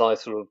time since I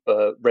sort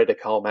of read a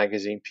car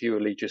magazine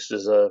purely just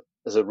as a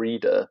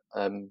reader.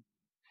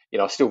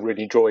 I still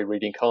really enjoy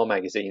reading car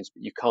magazines,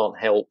 but you can't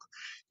help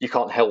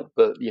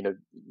but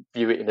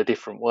view it in a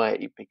different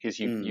way because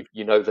you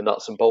know the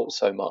nuts and bolts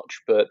so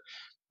much. But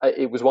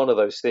it was one of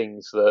those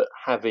things that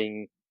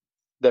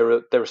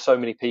there are so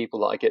many people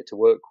that I get to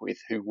work with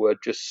who were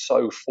just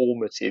so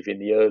formative in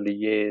the early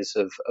years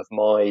of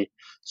my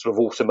sort of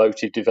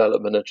automotive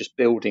development and just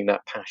building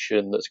that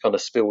passion that's kind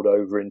of spilled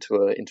over into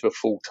a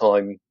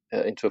full-time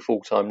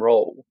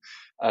role.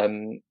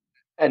 And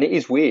it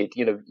is weird,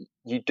 you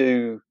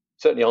do.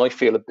 Certainly, I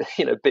feel a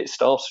bit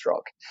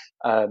starstruck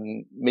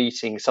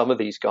meeting some of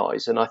these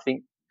guys, and I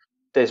think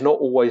there's not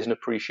always an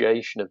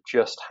appreciation of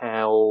just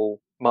how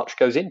much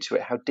goes into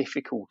it, how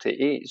difficult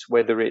it is,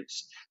 whether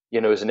it's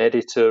as an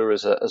editor,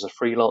 as a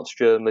freelance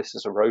journalist,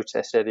 as a road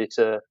test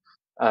editor,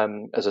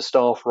 as a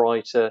staff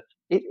writer.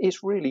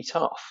 It's really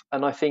tough,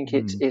 and I think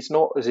it's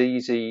not as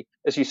easy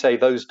as you say.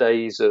 Those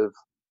days of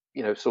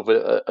sort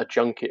of a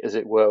junket, as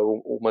it were,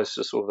 almost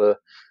a sort of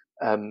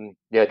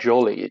a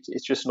jolly.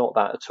 It's just not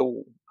that at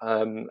all.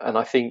 And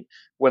I think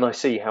when I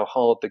see how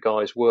hard the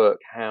guys work,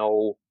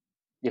 how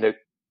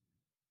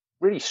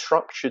really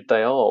structured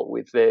they are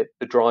with the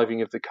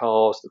driving of the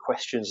cars, the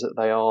questions that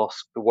they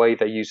ask, the way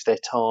they use their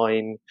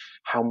time,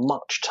 how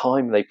much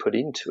time they put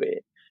into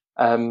it.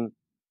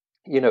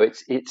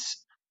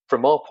 It's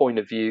from our point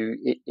of view,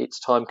 it's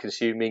time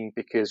consuming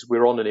because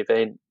we're on an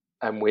event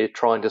and we're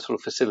trying to sort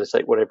of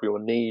facilitate what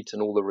everyone needs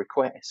and all the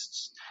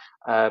requests.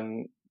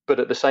 But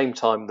at the same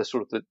time, the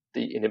sort of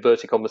the in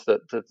inverted commas,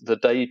 the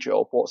day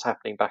job, what's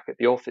happening back at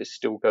the office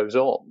still goes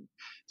on.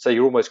 So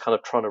you're almost kind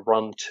of trying to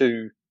run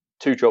two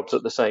jobs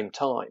at the same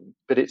time.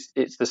 But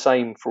it's the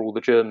same for all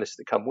the journalists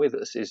that come with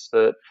us, is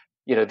that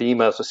the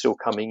emails are still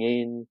coming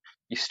in,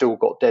 you've still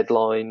got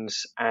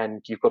deadlines,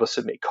 and you've got to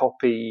submit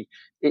copy.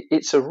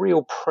 It's a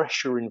real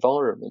pressure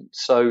environment.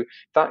 So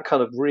that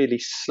kind of really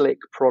slick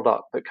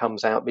product that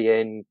comes out the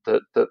end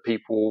that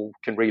people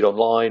can read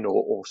online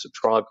or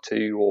subscribe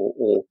to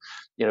or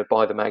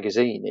buy the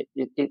magazine.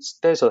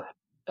 There's a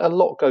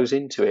lot goes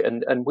into it,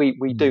 and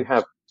we do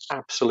have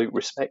absolute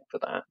respect for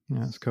that.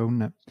 Yeah, that's cool,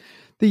 isn't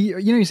it?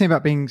 You're saying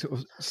about being sort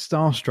of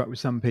starstruck with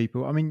some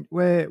people. I mean,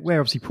 where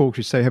obviously Porsche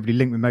is so heavily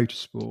linked with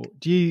motorsport,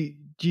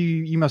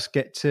 you must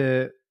get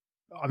to,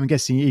 I'm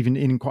guessing even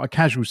in quite a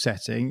casual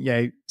setting,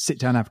 sit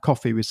down and have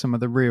coffee with some of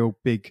the real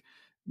big,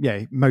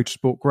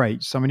 motorsport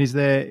greats. I mean, is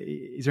there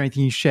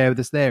anything you share with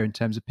us there in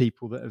terms of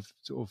people that have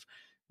sort of,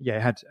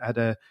 had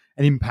an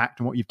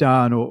impact on what you've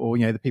done, or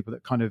the people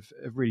that kind of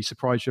have really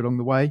surprised you along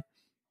the way?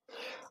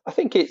 I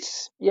think it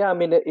is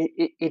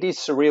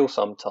surreal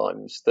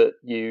sometimes that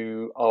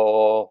you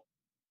are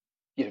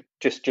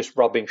just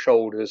rubbing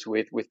shoulders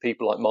with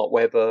people like Mark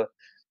Webber,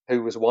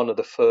 who was one of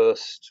the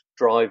first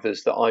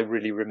drivers that I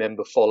really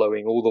remember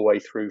following all the way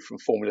through from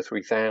Formula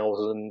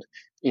 3000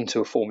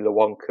 into a Formula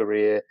One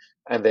career,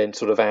 and then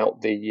sort of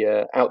out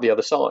the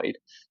other side.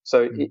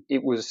 So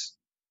it was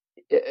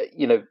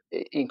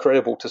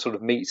incredible to sort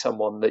of meet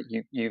someone that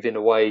you've in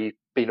a way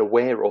been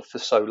aware of for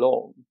so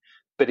long,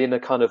 but in a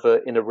kind of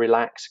in a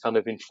relaxed, kind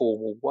of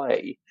informal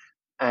way.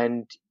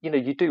 And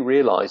you do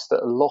realise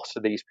that a lot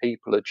of these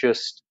people are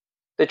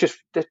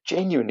they're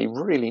genuinely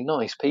really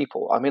nice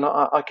people. I mean,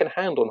 I can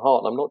hand on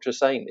heart, and I'm not just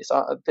saying this.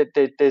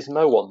 There's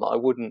no one that I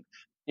wouldn't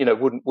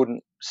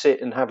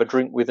sit and have a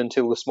drink with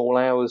until the small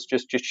hours,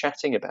 just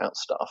chatting about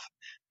stuff.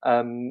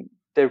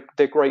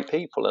 They're great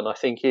people, and I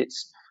think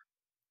it's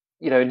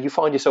and you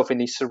find yourself in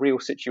these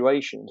surreal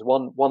situations.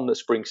 One that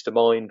springs to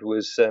mind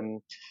was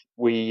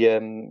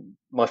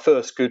my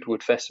first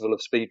Goodwood Festival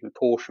of Speed with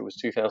Porsche was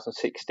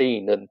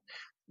 2016, and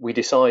we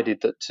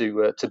decided that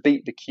to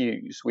beat the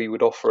queues, we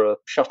would offer a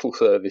shuttle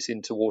service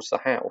in towards the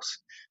house,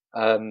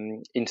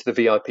 into the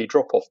VIP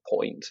drop-off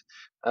point.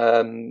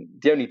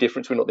 The only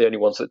difference, we're not the only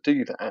ones that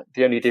do that.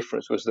 The only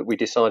difference was that we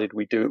decided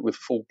we'd do it with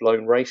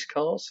full-blown race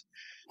cars.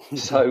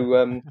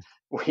 So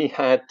we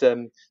had 3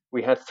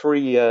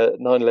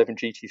 911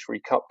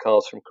 GT3 Cup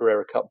cars from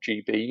Carrera Cup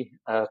GB,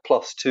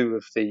 plus 2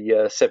 of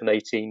the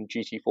 718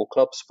 GT4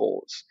 Club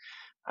Sports.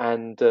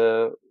 And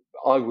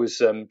I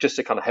was, just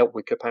to kind of help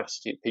with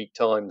capacity at peak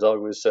times, I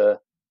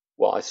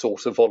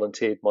sort of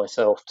volunteered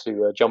myself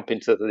to jump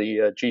into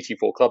the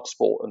GT4 Club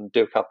Sport and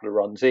do a couple of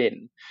runs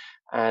in.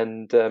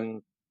 And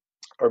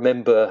I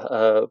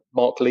remember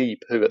Mark Lieb,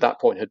 who at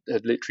that point had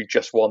literally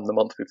just won the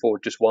month before,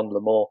 just won Le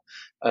Mans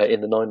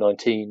in the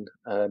 919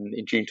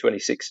 in June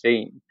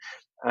 2016.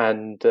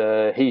 And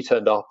he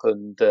turned up,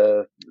 and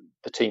the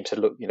team said,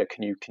 "Look,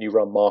 can you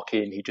run Mark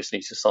in? He just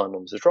needs to sign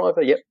on as a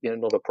driver." "Yep,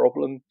 not a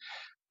problem."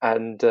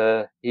 And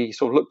he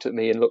sort of looked at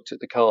me and looked at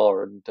the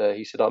car, and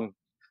he said, "I'm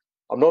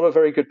not a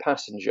very good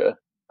passenger."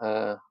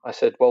 I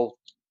said, "Well,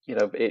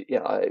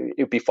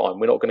 it'd be fine.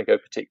 We're not going to go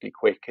particularly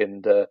quick,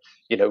 and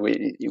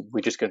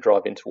we're just going to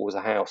drive in towards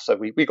the house." So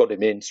we got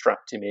him in,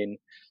 strapped him in,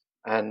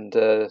 and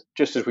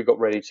just as we got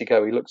ready to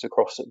go, he looked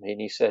across at me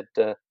and he said,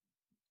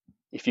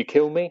 "If you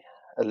kill me,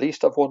 at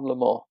least I've won Le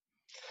Mans."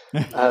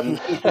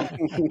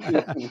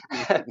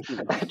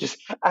 Just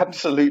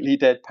absolutely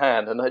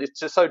deadpan, and it's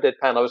just so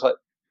deadpan. I was like,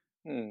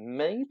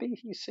 maybe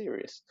he's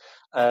serious,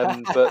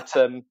 but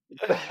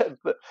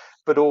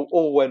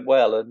all went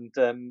well, and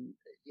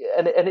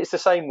it's the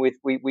same with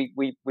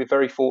we're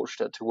very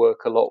fortunate to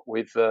work a lot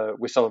with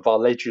some of our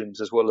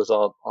legends as well as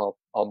our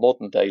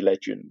modern day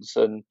legends,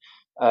 and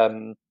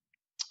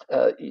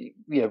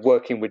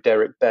working with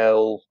Derek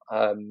Bell,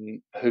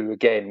 who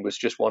again was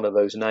just one of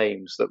those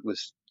names that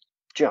was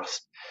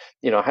just,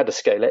 I had a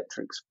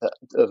Scalextrics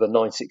of a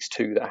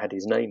 962 that had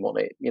his name on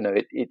it.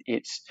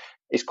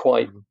 It's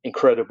quite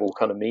incredible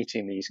kind of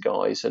meeting these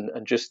guys,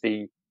 and just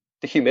the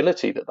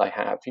humility that they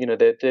have.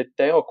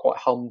 They are quite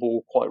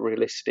humble, quite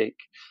realistic,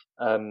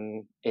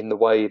 in the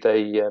way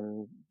they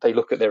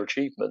look at their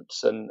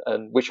achievements,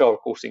 and which are of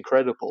course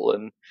incredible.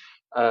 And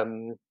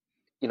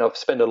I've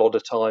spent a lot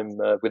of time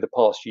with the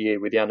past year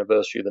with the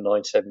anniversary of the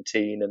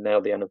 917, and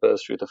now the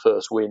anniversary of the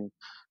first win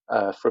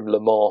from Le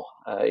Mans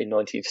in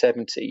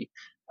 1970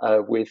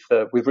 with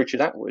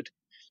Richard Atwood.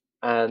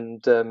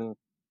 And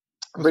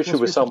Richard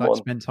was someone like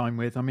to spend time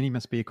with. I mean, he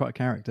must be quite a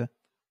character.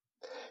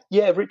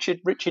 Yeah,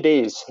 Richard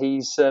is.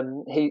 He's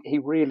he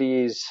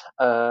really is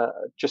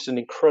just an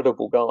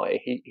incredible guy.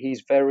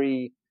 He's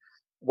very.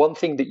 One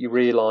thing that you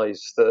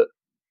realise that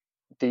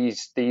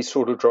these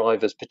sort of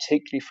drivers,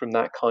 particularly from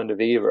that kind of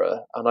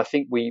era, and I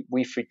think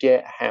we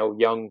forget how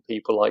young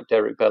people like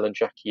Derek Bell and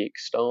Jackie Ick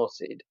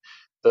started,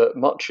 that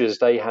much as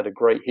they had a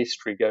great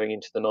history going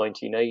into the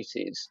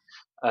 1980s,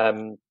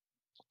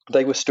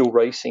 they were still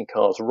racing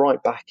cars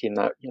right back in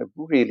that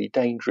really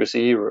dangerous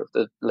era of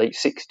the late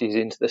 60s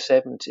into the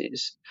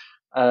 70s.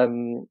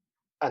 And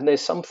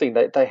there's something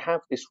that they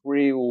have this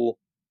real.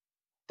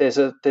 There's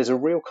a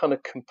real kind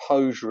of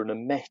composure and a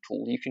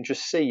mettle. You can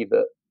just see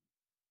that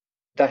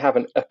they have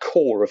a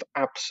core of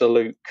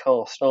absolute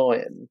cast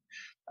iron,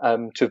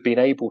 to have been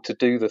able to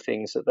do the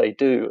things that they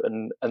do,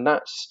 and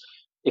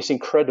it's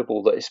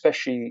incredible that,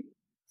 especially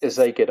as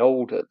they get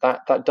older,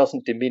 that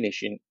doesn't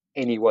diminish in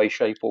any way,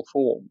 shape, or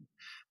form.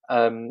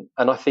 And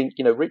I think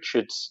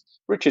Richard's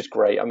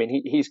great. I mean,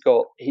 he's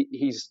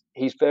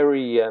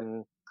very.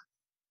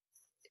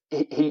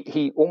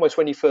 He almost,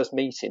 when you first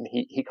meet him,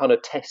 he kind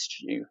of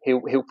tests you.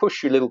 He'll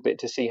push you a little bit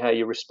to see how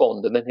you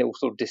respond, and then he'll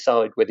sort of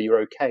decide whether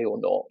you're okay or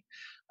not.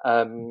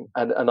 And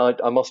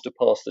I must have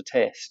passed the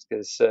test,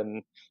 because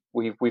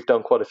we've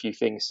done quite a few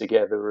things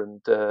together,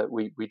 and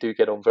we do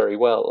get on very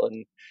well.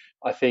 And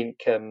I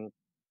think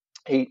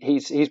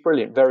he's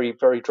brilliant, very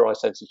very dry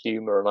sense of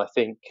humour. And I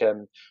think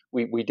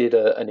we did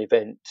an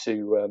event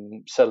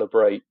to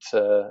celebrate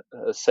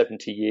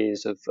 70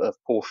 years of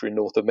Porsche in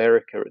North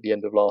America at the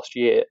end of last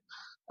year.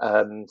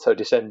 So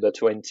December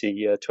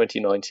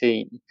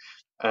 2019,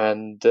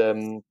 and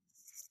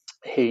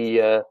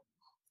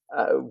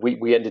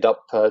we ended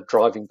up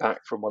driving back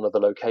from one of the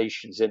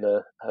locations in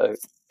a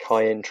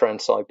Cayenne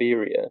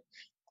Trans-Siberia,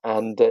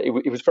 And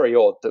it was very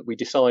odd that we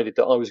decided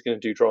that I was going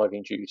to do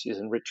driving duties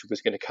and Richard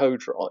was going to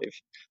co-drive.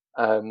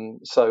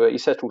 So he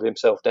settled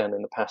himself down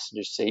in the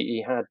passenger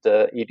seat.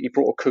 He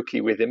brought a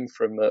cookie with him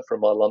from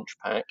my lunch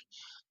pack,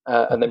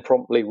 and then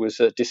promptly was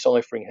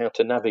deciphering how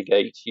to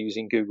navigate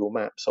using Google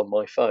Maps on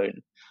my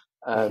phone.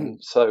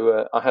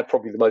 So I had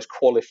probably the most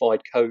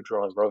qualified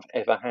co-driver I've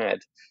ever had,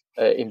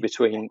 in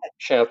between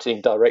shouting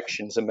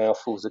directions and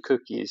mouthfuls of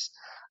cookies.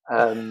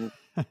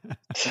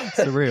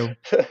 Surreal.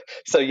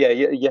 So yeah,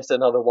 yet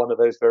another one of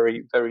those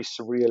very, very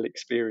surreal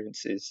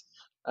experiences.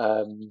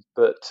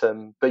 But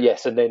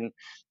yes, and then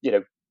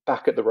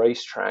back at the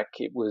racetrack,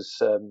 it was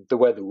the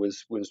weather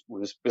was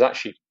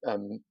actually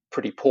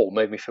pretty poor,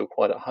 made me feel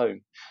quite at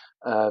home,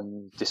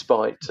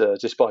 despite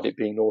it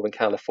being Northern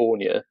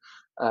California.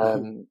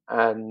 And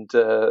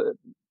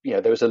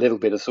there was a little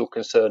bit of sort of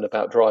concern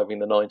about driving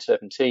the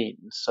 917.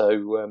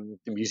 So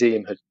the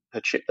museum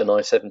had shipped the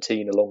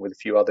 917 along with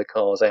a few other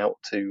cars out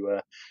to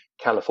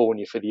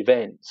California for the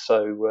event.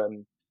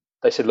 So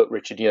they said, "Look,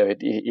 Richard,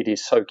 it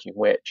is soaking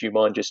wet. Do you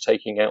mind just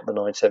taking out the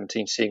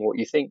 917, seeing what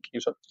you think?" He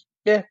was like,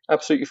 "Yeah,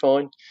 absolutely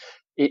fine."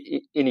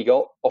 In he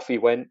got, off he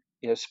went.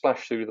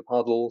 Splashed through the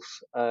puddles.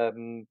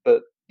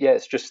 But yeah,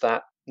 it's just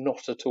that,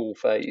 not at all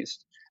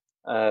phased.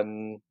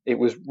 It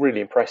was really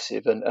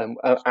impressive,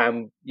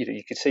 and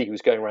you could see he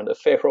was going around at a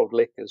fair old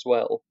lick as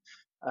well.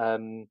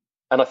 And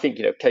I think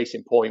case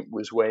in point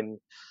was when,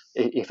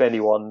 if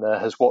anyone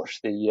has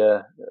watched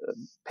the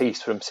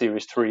piece from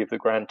Series 3 of the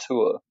Grand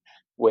Tour,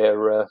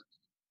 where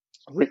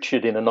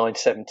Richard in a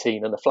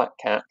 917 and a flat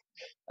cap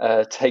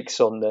takes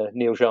on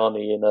Neil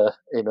Jani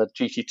in a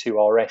GT2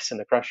 RS and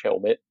a crash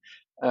helmet,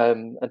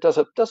 and does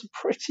a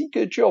pretty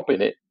good job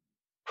in it.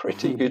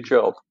 Pretty good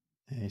job.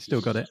 Yeah,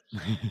 still got it.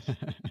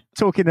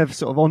 Talking of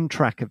sort of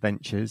on-track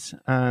adventures,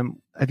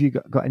 have you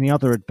got any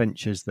other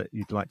adventures that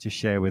you'd like to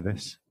share with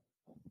us?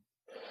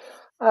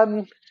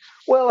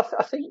 Well,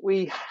 I think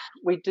we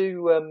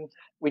do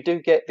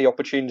get the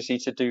opportunity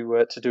to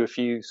do a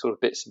few sort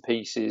of bits and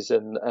pieces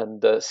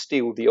and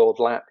steal the odd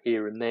lap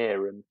here and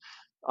there, and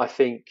I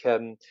think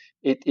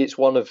it's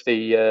one of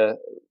the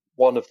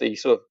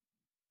sort of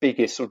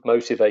biggest sort of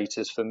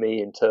motivators for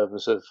me in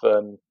terms of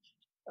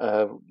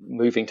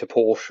moving to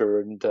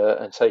Porsche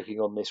and taking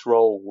on this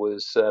role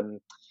was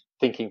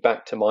thinking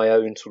back to my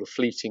own sort of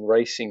fleeting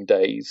racing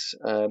days.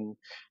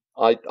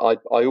 I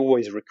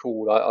always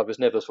recall I was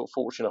never sort of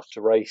fortunate enough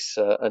to race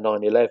a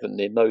 911.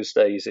 In those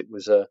days, it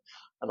was and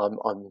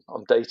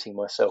I'm dating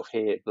myself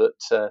here,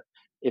 but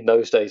in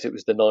those days it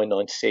was the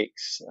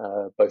 996,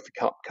 both the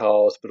Cup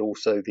cars, but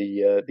also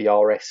the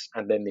RS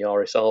and then the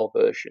RSR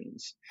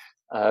versions.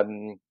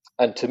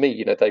 And to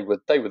me, they were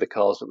the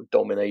cars that were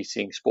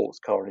dominating sports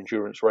car and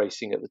endurance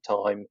racing at the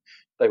time.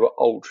 They were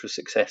ultra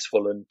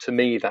successful, and to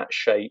me, that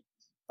shape,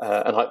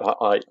 and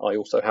I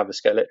also have a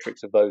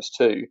Scalextrics of those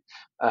too,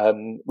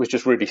 was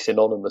just really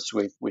synonymous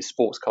with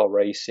sports car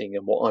racing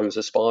and what I was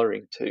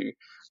aspiring to.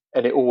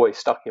 And it always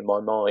stuck in my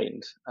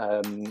mind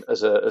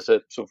as a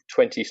sort of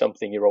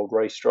 20-something-year-old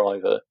race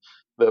driver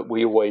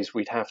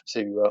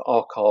that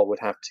our car would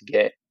have to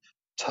get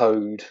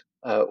towed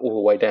all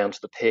the way down to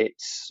the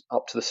pits,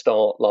 up to the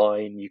start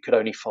line. You could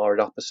only fire it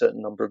up a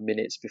certain number of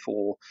minutes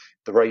before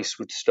the race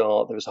would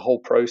start. There was a whole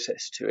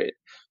process to it.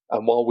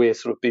 And while we're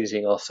sort of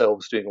busying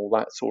ourselves doing all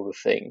that sort of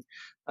thing,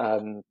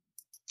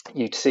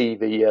 you'd see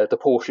the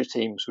Porsche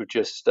teams would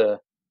just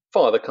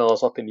fire the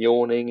cars up in the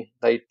awning.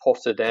 They'd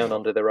potter down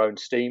under their own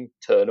steam,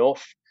 turn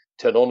off,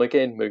 turn on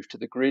again, move to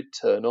the grid,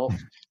 turn off.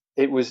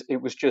 It was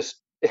just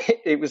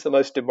it was the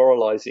most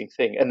demoralizing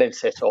thing, and then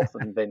set off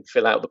and then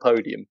fill out the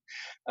podium.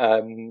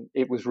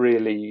 It was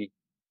really,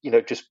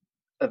 just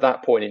at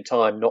that point in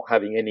time, not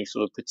having any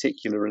sort of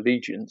particular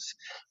allegiance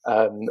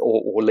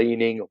or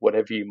leaning, or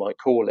whatever you might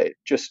call it,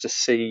 just to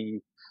see,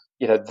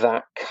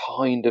 that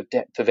kind of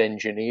depth of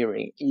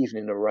engineering, even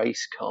in a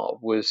race car,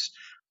 was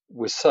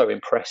so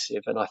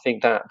impressive. And I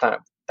think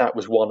that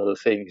was one of the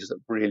things that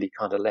really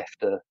kind of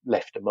left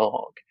a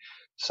mark.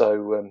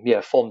 So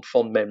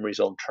fond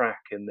memories on track,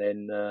 and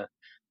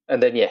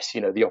then yes,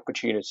 the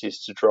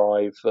opportunities to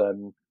drive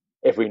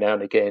every now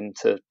and again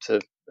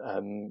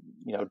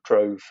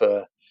drove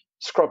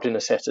scrubbed in a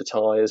set of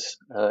tyres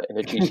in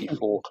a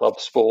GT4 Club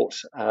Sport,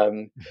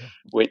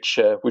 which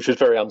was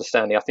very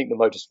understanding. I think the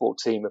motorsport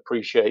team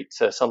appreciate.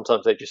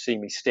 Sometimes they just see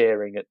me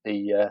staring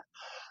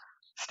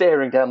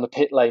down the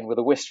pit lane with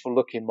a wistful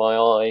look in my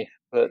eye.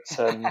 But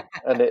and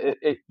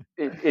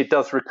it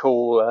does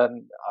recall.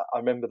 I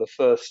remember the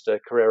first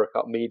Carrera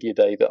Cup Media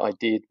Day that I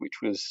did, which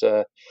was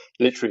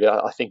literally,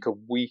 I think, a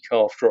week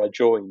after I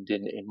joined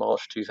in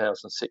March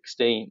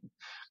 2016.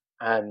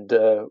 And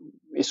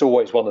it's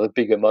always one of the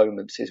bigger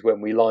moments is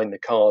when we line the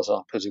cars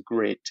up as a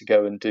grid to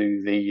go and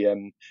do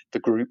the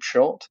group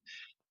shot.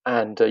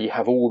 And you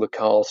have all the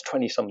cars,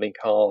 20-something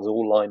cars,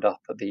 all lined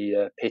up at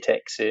the pit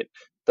exit.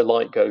 The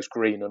light goes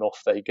green and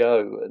off they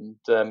go.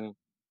 And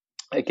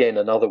again,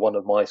 another one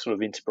of my sort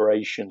of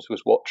inspirations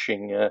was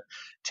watching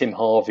Tim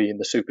Harvey in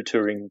the Super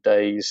Touring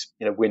days,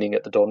 winning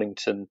at the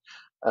Donington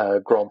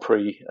Grand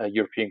Prix,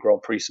 European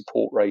Grand Prix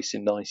support race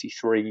in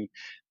 '93.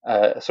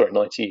 That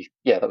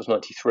was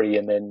 '93,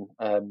 and then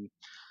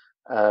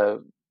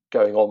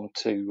going on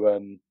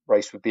to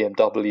race with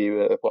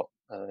BMW. It was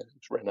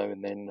Renault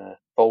and then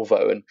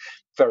Volvo, and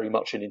very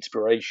much an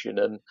inspiration.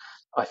 And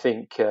I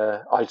think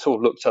I sort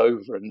of looked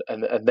over,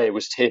 and there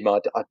was Tim.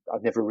 I'd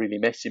never really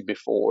met him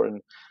before,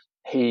 and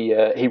he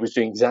was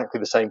doing exactly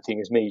the same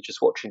thing as me,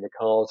 just watching the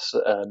cars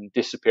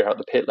disappear out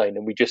the pit lane,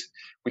 and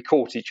we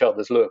caught each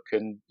other's look,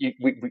 and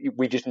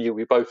we just knew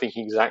we were both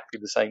thinking exactly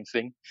the same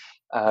thing.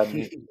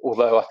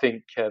 Although I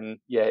think,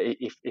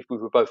 if we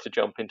were both to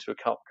jump into a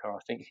cup car,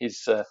 I think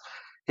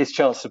his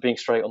chance of being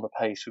straight on the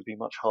pace would be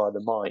much higher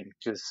than mine,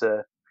 because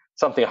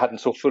something I hadn't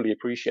sort of fully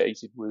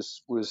appreciated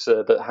was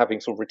that,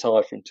 having sort of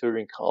retired from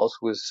touring cars,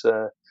 was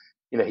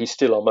he's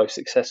still our most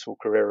successful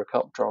Carrera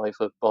Cup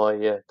driver by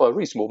a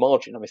reasonable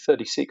margin. I mean,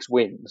 36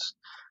 wins.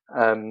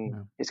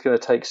 It's going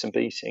to take some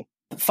beating.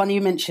 Funny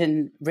you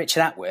mention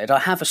Richard Attwood. I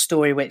have a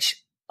story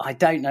which I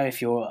don't know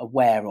if you're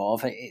aware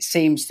of. It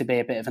seems to be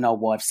a bit of an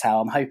old wives' tale.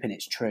 I'm hoping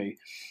it's true.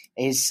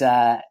 Is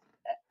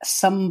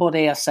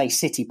somebody, I say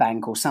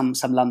Citibank or some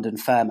London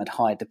firm, had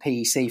hired the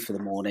PEC for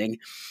the morning,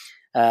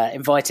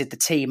 invited the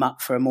team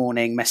up for a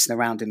morning messing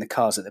around in the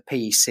cars at the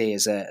PEC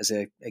as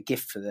a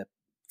gift for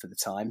the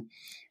time.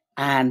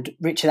 And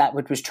Richard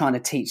Attwood was trying to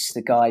teach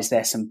the guys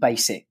there some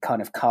basic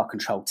kind of car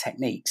control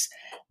techniques,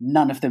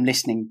 none of them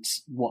listening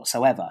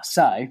whatsoever.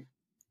 So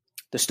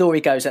the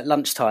story goes, at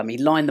lunchtime, he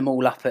lined them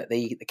all up at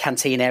the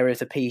canteen area of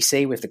the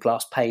PEC with the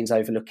glass panes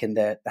overlooking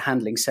the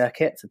handling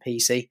circuit for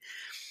PEC,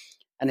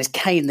 and has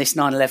caned this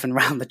 911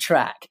 round the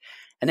track.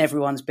 And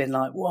everyone's been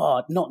like,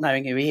 what, not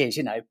knowing who he is,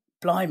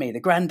 blimey, the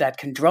granddad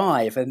can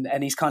drive. And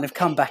he's kind of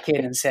come back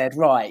in and said,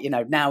 right,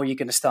 now you're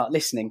going to start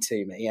listening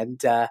to me.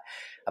 And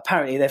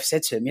apparently they've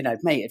said to him,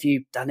 mate, have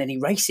you done any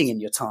racing in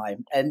your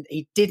time? And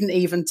he didn't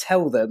even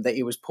tell them that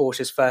he was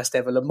Porsche's first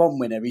ever Le Mans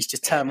winner. He's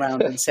just turned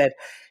around and said,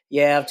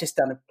 yeah, I've just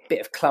done a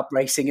bit of club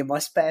racing in my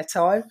spare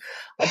time.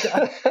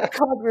 I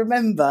can't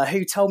remember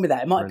who told me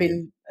that. It might have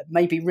been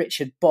maybe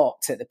Richard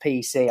Bott at the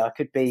PC. I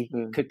could be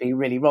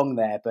really wrong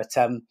there. But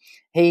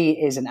he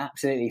is an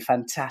absolutely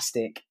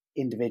fantastic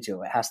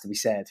individual, it has to be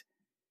said.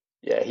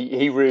 Yeah,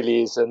 he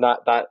really is, and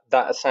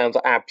that sounds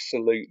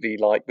absolutely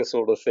like the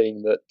sort of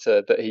thing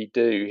that he'd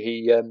do.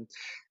 He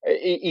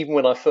even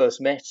when I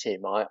first met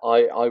him,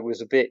 I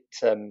was a bit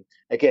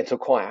again sort of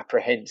quite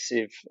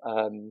apprehensive,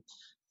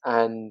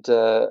 and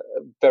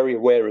very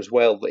aware as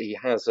well that he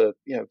has a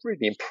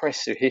really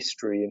impressive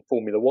history in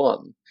Formula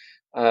One.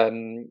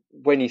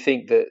 When you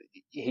think that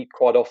he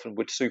quite often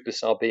would super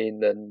sub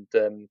in,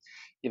 and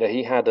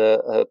he had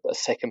a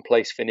second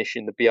place finish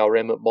in the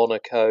BRM at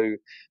Monaco.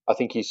 I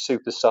think he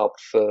super subbed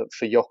for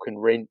Jochen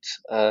Rindt,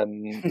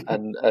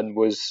 and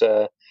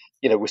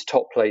was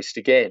top placed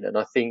again. And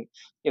I think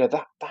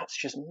that's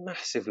just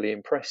massively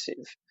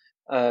impressive.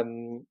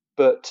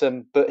 But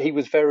he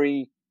was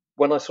very.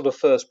 When I sort of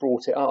first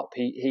brought it up,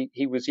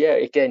 he was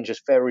again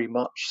just very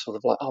much sort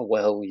of like, oh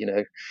well,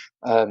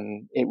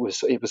 it was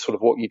sort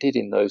of what you did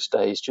in those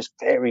days, just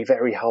very,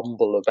 very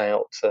humble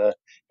about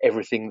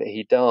everything that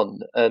he'd done.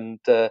 And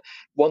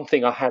one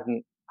thing I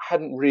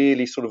hadn't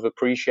really sort of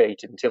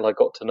appreciated until I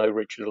got to know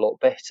Richard a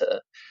lot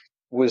better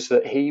was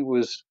that he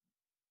was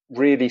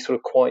really sort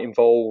of quite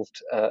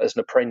involved as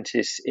an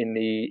apprentice in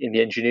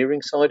the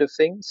engineering side of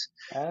things.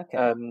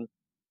 Okay.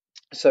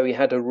 So he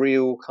had a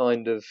real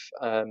kind of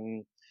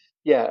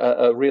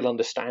a real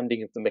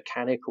understanding of the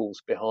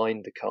mechanicals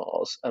behind the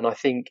cars. And I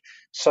think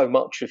so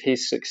much of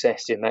his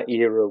success in that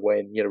era,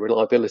 when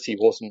reliability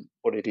wasn't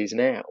what it is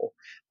now,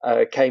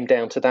 came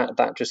down to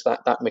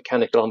that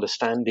mechanical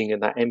understanding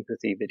and that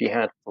empathy that he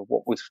had for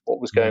what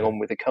was going on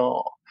with the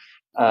car.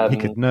 He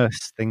could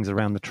nurse things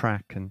around the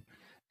track and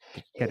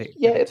get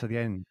it to the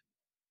end.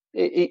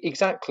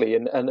 Exactly,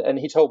 and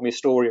he told me a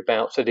story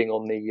about sitting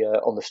on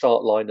the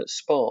start line at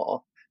Spa.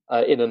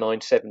 In a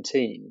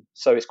 917,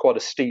 so it's quite a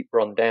steep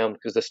run down,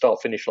 because the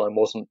start-finish line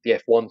wasn't the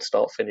F1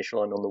 start-finish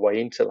line on the way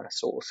into La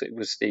Source; it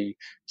was the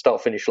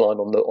start-finish line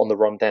on the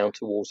run down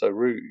towards Eau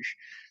Rouge,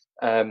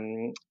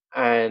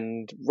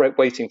 and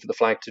waiting for the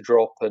flag to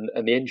drop, and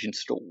the engine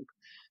stalled.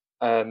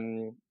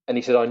 And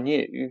he said, I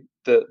knew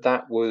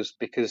that was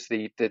because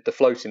the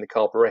float in the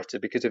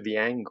carburettor, because of the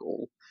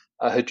angle,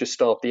 had just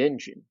started the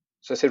engine.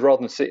 So I said, rather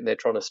than sitting there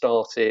trying to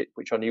start it,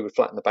 which I knew would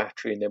flatten the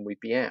battery and then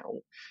we'd be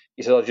out,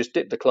 he said, I just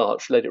dipped the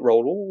clutch, let it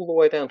roll all the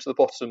way down to the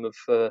bottom of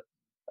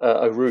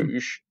Eau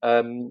Rouge,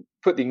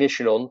 put the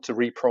ignition on to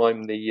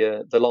reprime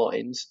the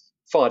lines,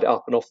 fired it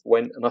up, and off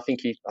went. And I think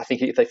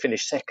they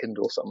finished second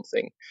or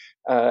something.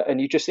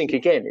 And you just think,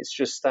 again, it's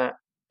just that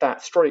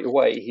straight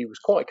away he was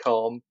quite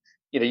calm.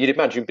 You'd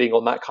imagine being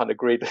on that kind of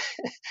grid,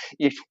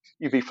 you'd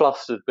be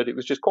flustered, but it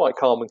was just quite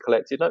calm and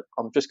collected. No,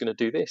 I'm just going to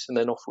do this, and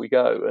then off we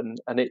go.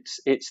 And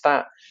it's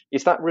that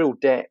real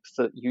depth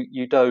that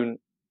you don't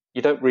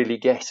really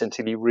get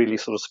until you really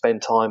sort of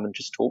spend time and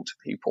just talk to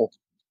people.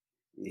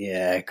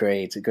 Yeah,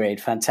 agreed.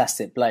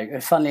 Fantastic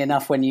bloke. Funnily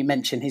enough, when you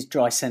mention his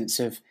dry sense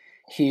of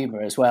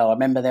humour as well, I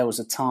remember there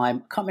was a time,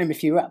 I can't remember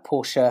if you were at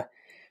Porsche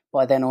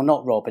by then or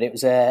not, Rob, but it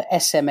was a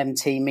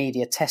SMMT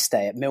media test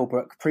day at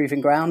Millbrook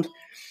Proving Ground.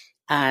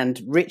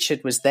 And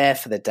Richard was there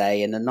for the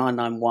day in a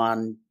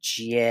 991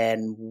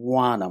 Gen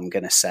 1, I'm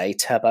going to say,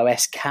 Turbo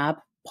S cab,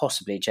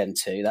 possibly Gen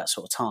 2, that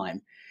sort of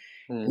time.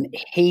 And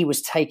he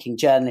was taking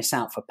journalists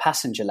out for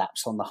passenger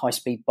laps on the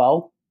high-speed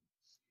bowl.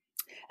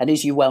 And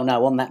as you well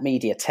know, on that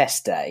media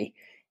test day,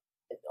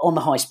 on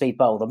the high-speed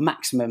bowl, the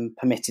maximum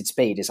permitted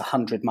speed is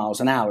 100 miles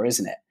an hour,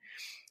 isn't it?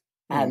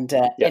 And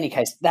in any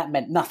case, that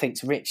meant nothing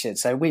to Richard.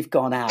 So we've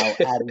gone out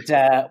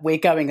and we're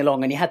going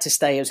along, and he had to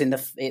stay. It was in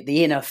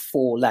the inner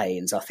 4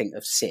 lanes, I think,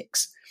 of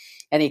 6.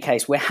 In any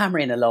case, we're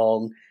hammering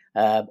along.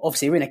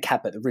 Obviously, we're in a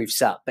cab, but the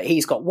roof's up. But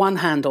he's got one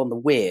hand on the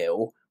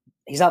wheel.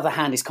 His other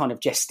hand is kind of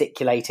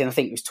gesticulating. I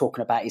think he was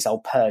talking about his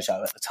old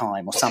Peugeot at the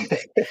time or something.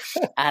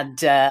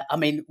 And I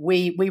mean,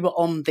 we were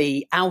on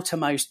the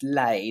outermost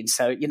lane.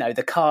 So, you know,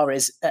 the car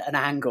is at an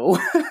angle,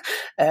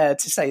 to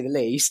say the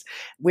least.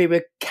 We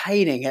were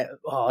caning it.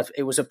 Oh,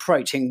 it was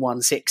approaching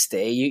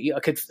 160.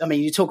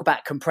 You talk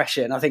about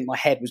compression. I think my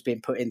head was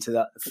being put into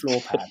the floor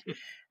pad.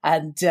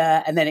 And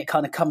then it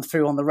kind of come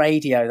through on the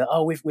radio that,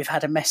 we've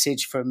had a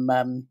message from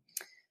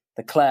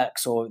the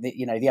clerks or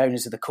the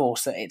owners of the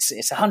course that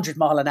it's 100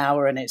 mile an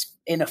hour and it's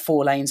inner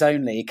 4 lanes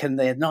only. Can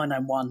the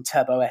 991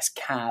 Turbo S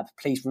cab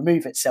please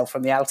remove itself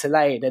from the outer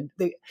lane? And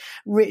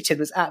Richard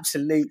was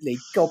absolutely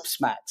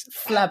gobsmacked,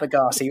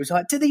 flabbergasted. He was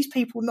like, do these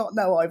people not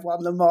know I've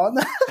won Le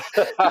Mans?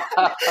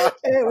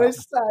 It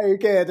was so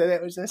good, and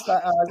it was just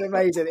like, it was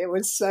amazing. It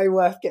was so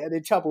worth getting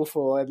in trouble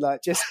for, and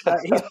his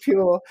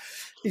pure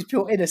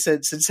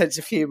innocence and sense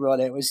of humour on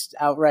it was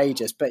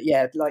outrageous. But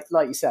yeah,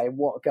 like you say,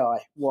 what a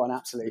guy, what an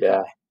absolute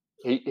guy.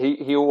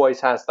 He always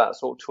has that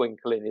sort of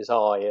twinkle in his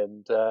eye,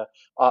 and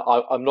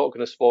I'm not going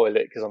to spoil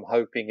it because I'm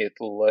hoping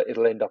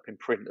it'll end up in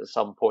print at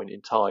some point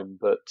in time.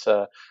 But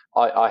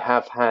I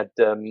have had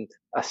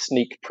a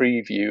sneak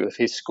preview of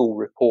his school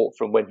report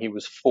from when he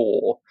was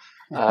 4,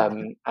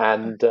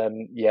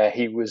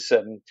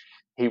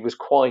 he was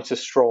quite a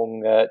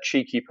strong,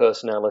 cheeky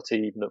personality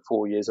even at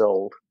 4 years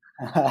old.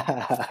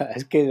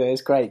 It's good.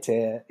 It's great to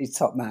hear. He's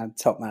top man.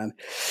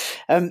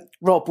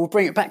 Rob, we'll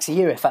bring it back to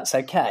you if that's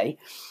okay.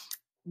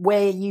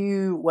 Where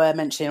you were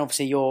mentioning,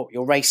 obviously, your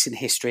racing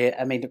history.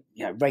 I mean,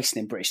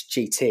 racing in British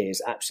GT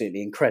is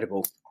absolutely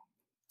incredible.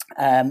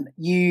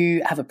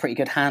 You have a pretty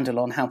good handle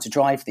on how to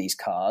drive these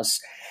cars.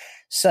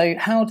 So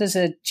how does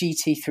a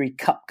GT3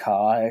 Cup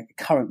car, a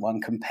current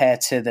one, compare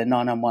to the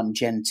 991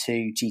 Gen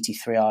 2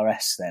 GT3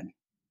 RS then?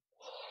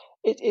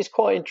 It's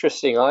quite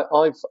interesting.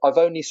 I've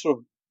only sort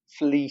of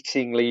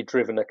fleetingly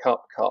driven a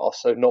Cup car,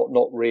 so not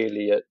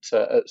really at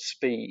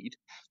speed.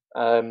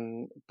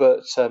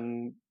 But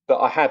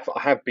I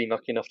have been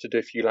lucky enough to do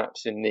a few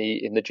laps in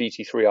the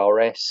GT3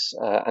 RS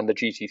and the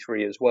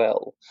GT3 as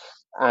well.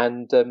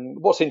 And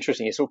what's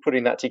interesting is sort of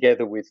putting that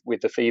together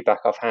with the feedback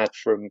I've had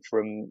from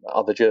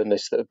other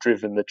journalists that have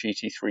driven the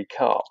GT3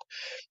 Cup.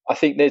 I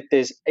think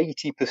there's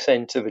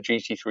 80% of a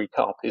GT3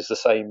 Cup is the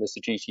same as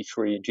the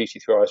GT3 and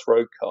GT3 RS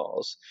road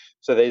cars.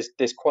 So there's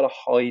quite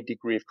a high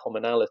degree of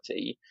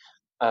commonality.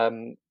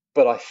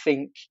 But I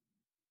think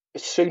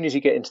as soon as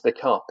you get into the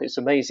Cup, it's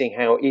amazing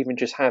how even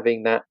just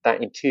having that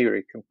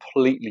interior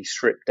completely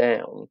stripped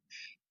down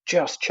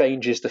just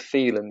changes the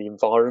feel and the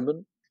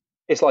environment.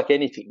 It's like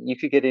anything. You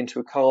could get into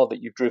a car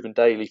that you've driven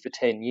daily for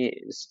 10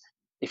 years.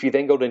 If you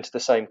then got into the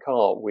same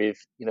car with,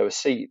 a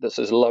seat that's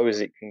as low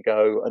as it can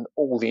go and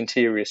all the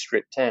interior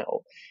stripped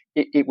out,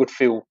 it would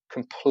feel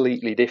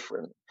completely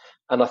different.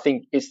 And I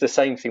think it's the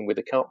same thing with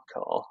a Cup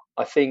car.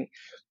 I think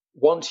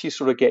once you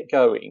sort of get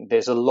going,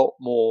 there's a lot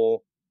more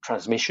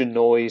transmission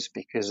noise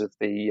because of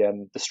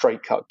the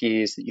straight cut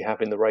gears that you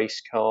have in the race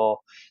car,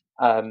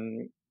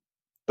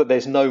 but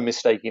there's no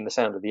mistaking the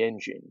sound of the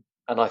engine.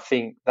 And I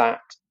think that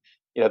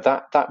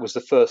that was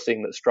the first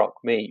thing that struck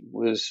me.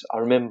 Was I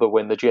remember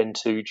when the Gen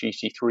 2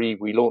 GT3,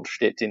 we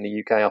launched it in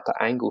the UK up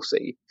at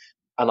Anglesey,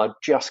 and I'd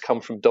just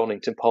come from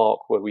Donington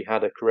Park where we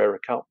had a Carrera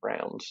Cup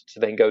round to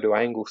then go to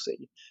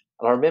Anglesey,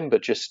 and I remember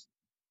just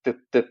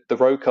the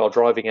road car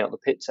driving out the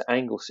pits at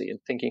Anglesey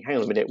and thinking, hang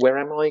on a minute, where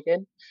am I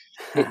again?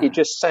 It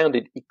just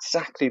sounded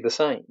exactly the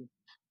same.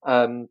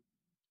 And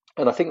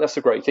I think that's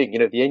the great thing.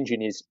 The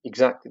engine is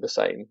exactly the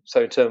same.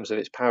 So in terms of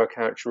its power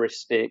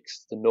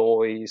characteristics, the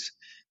noise,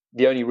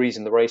 the only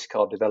reason the race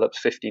car develops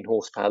 15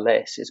 horsepower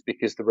less is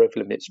because the rev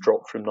limits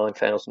drop from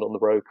 9,000 on the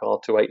road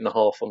car to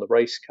 8.5 on the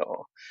race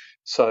car.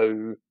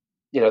 So,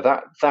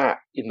 that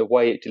in the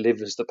way it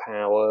delivers the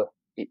power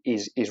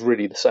is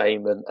really the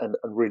same and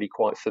really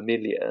quite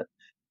familiar.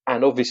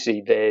 And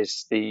obviously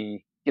there's the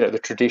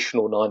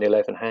traditional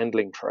 911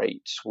 handling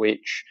traits,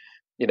 which,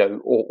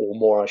 or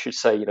more I should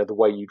say, the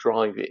way you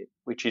drive it,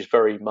 which is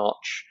very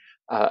much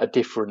a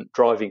different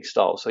driving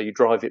style. So you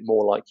drive it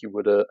more like you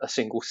would a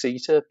single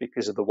seater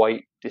because of the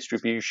weight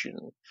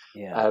distribution.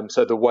 Yeah.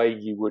 So the way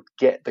you would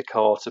get the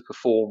car to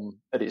perform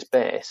at its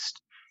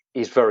best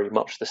is very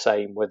much the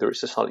same, whether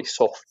it's a slightly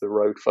softer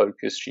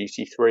road-focused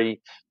GT3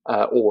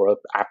 or a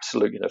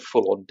absolute,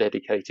 full-on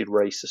dedicated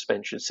race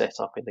suspension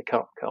setup in the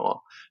Cup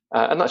car.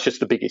 And that's just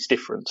the biggest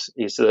difference,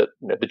 is that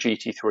the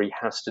GT3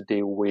 has to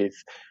deal with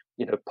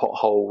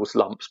potholes,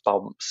 lumps,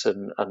 bumps,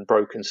 and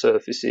broken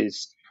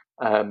surfaces,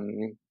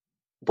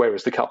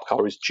 whereas the Cup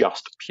car is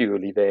just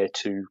purely there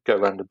to go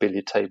around a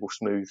billiard table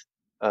smooth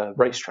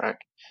racetrack.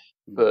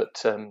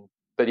 But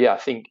yeah, I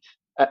think,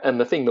 and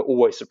the thing that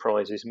always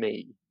surprises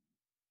me,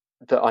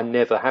 that I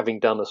never, having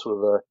done a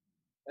sort of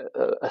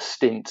a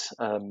stint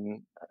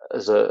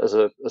as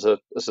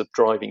a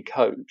driving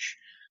coach,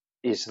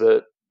 is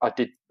that I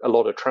did a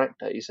lot of track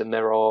days, and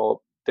there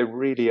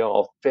really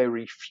are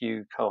very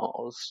few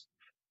cars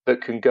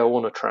that can go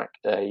on a track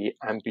day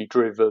and be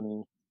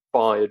driven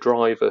by a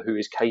driver who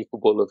is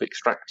capable of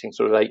extracting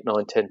sort of 8,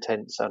 9, 10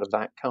 tenths out of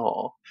that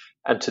car,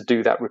 and to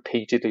do that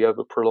repeatedly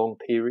over prolonged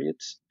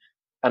periods.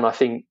 And I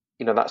think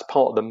that's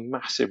part of the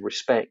massive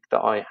respect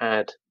that I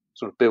had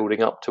sort of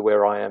building up to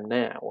where I am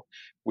now,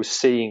 was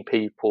seeing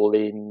people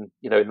in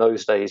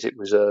those days it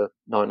was a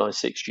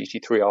 996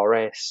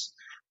 GT3 RS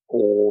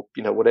or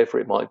whatever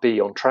it might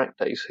be on track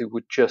days, who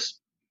would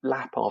just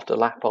lap after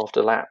lap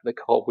after lap, the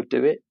car would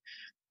do it.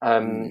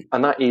 And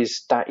that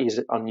is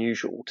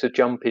unusual, to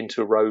jump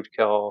into a road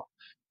car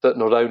that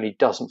not only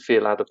doesn't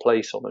feel out of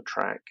place on a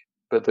track,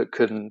 but that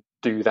can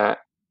do that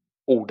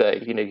all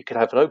day. You could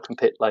have an open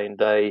pit lane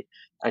day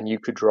and you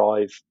could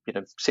drive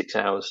 6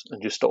 hours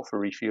and just stop for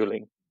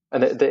refueling.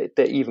 And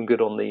they're even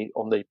good on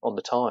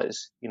the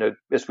tyres.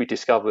 As we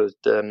discovered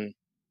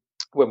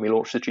when we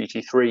launched the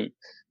GT3,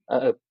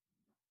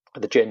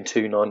 the Gen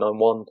 2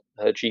 991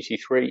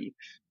 GT3,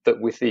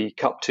 that with the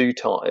Cup 2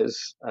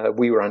 tyres,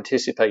 we were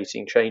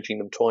anticipating changing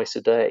them twice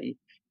a day.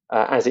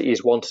 As it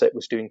is, one set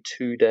was doing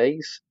 2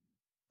 days.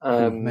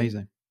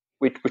 Amazing.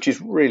 Which is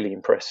really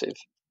impressive.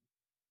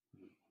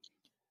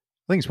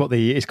 I think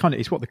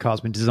it's what the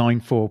car's been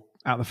designed for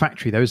out of the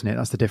factory, though, isn't it?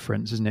 That's the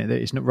difference, isn't it?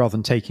 It's not, rather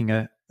than taking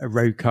a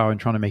road car and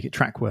trying to make it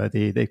track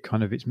worthy, they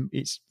kind of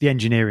it's the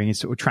engineering is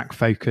sort of track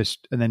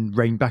focused and then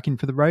reined back in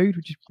for the road.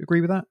 Would you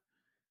agree with that?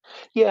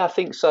 Yeah, I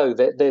think so.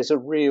 There's a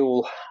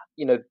real,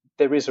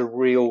 there is a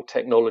real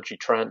technology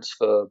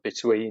transfer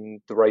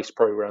between the race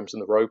programs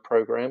and the road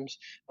programs,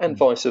 and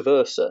vice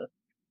versa.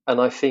 And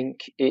I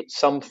think it's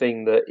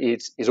something that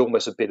is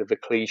almost a bit of a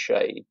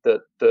cliche,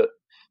 that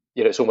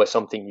it's almost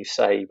something you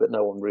say, but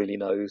no one really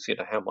knows,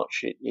 how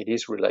much it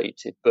is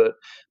related. But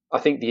I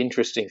think the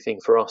interesting thing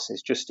for us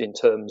is just in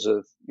terms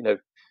of,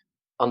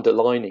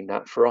 underlining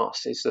that for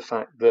us is the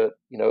fact that,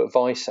 at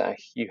Weissach,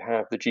 you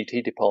have the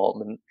GT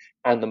department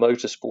and the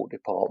motorsport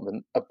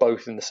department are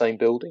both in the same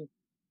building.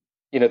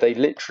 They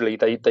literally,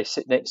 they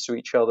sit next to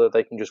each other.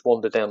 They can just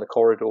wander down the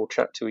corridor,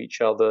 chat to each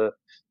other.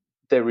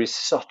 There is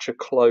such a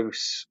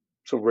close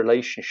sort of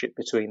relationship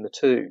between the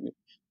two.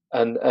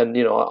 And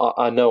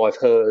I know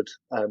I've heard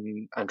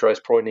Andreas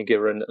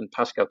Preuninger and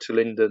Pascal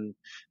Tulinden,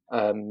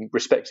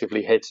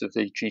 respectively heads of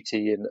the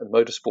GT and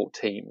motorsport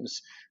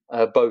teams,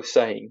 both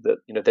saying that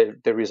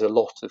there is a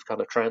lot of kind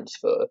of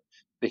transfer,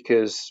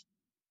 because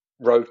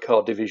road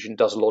car division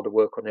does a lot of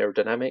work on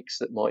aerodynamics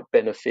that might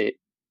benefit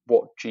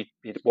what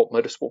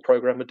motorsport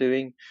program are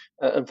doing,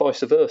 and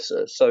vice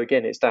versa. So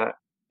again, it's that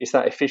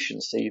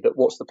efficiency, that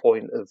what's the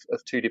point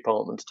of two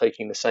departments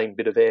taking the same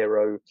bit of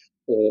aero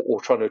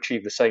or trying to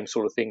achieve the same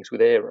sort of things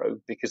with aero,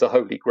 because the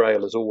holy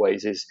grail, as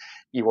always, is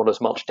you want as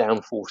much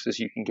downforce as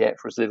you can get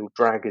for as little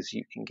drag as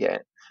you can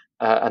get.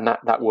 And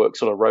that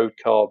works on a road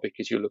car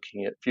because you're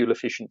looking at fuel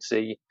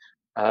efficiency,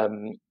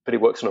 but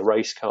it works on a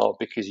race car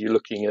because you're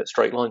looking at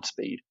straight line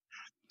speed.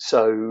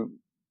 So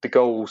the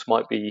goals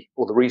might be,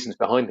 or the reasons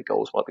behind the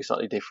goals might be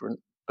slightly different,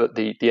 but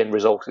the end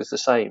result is the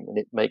same, and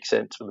it makes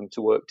sense for them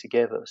to work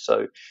together.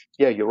 So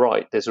yeah, you're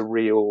right. There's a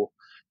real,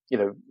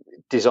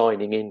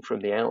 designing in from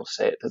the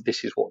outset that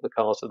this is what the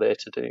cars are there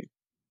to do.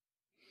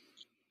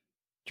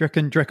 Do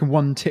you reckon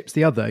one tips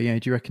the other?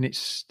 Do you reckon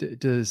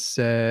do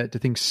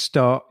things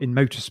start in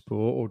motorsport,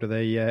 or do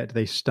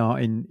they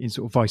start in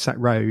sort of Weissach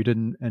Road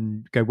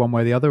and go one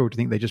way or the other, or do you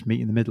think they just meet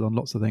in the middle on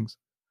lots of things?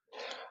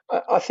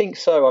 I think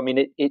so. I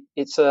mean,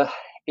 it's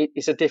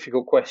a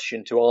difficult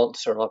question to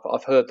answer, and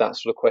I've heard that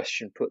sort of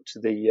question put to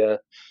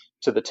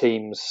the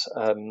teams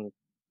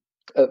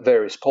at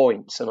various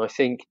points, and I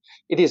think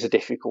it is a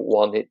difficult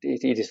one. It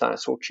is that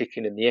sort of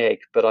chicken and the egg,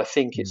 but I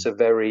think it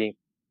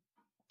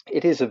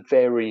is a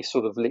very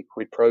sort of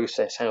liquid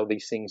process how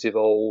these things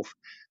evolve,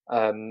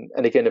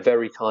 and again, a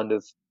very kind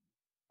of,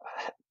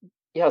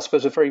 I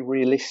suppose, a very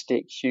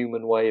realistic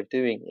human way of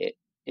doing it,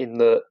 in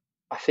that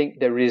I think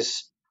there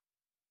is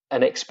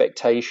an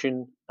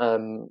expectation. I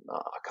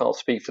can't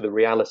speak for the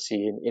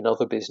reality in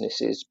other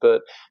businesses,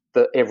 but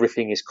that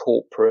everything is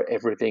corporate,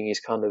 everything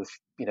is kind of,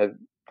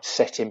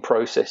 set in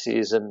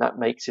processes, and that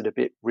makes it a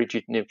bit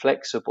rigid and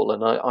inflexible.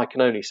 And I can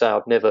only say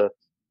I've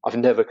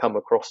never come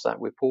across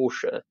that with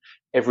Porsche.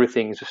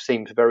 Everything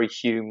seems very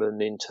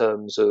human in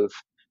terms of,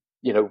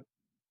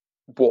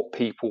 what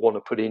people want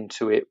to put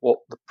into it, what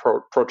the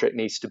project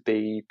needs to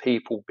be,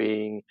 people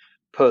being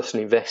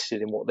personally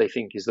invested in what they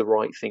think is the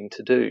right thing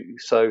to do.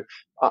 So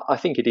I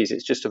think it is.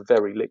 It's just a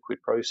very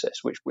liquid process,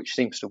 which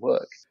seems to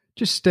work.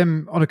 Just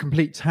on a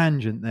complete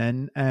tangent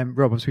then,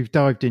 Rob, as we've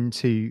dived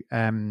into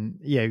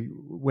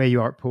where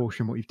you are at Porsche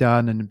and what you've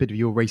done and a bit of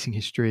your racing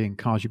history and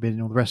cars you've been in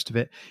and all the rest of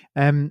it.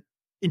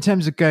 In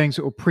terms of going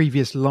sort of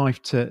previous life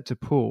to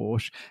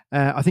Porsche,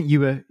 I think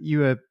you were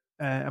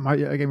am I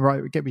again right?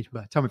 Tell me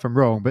if I'm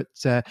wrong, but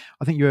I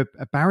think you were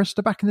a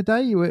barrister back in the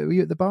day. Were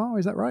you at the bar?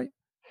 Is that right?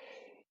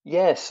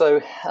 Yeah.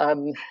 So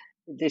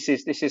this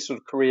is sort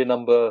of career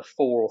number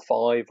 4 or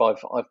 5.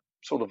 I've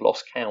sort of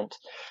lost count.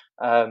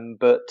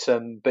 But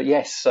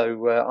yes.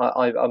 So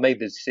I made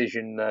the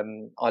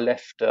decision. I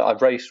left. I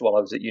raced while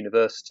I was at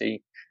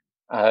university.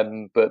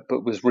 But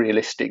was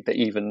realistic that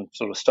even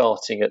sort of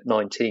starting at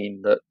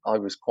 19, that I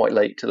was quite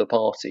late to the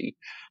party.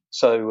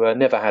 So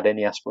never had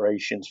any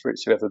aspirations for it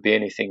to ever be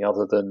anything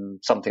other than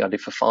something I did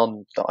for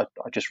fun that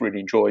I just really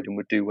enjoyed and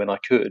would do when I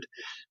could.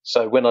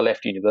 So when I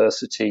left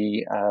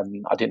university,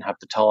 I didn't have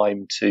the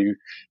time to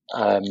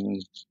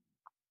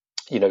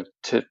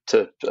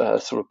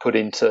sort of put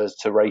into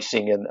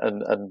racing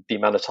and the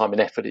amount of time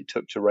and effort it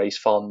took to raise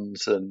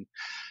funds and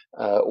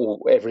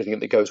or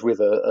everything that goes with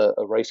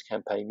a race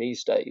campaign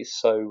these days.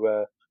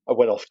 So I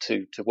went off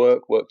to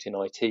worked in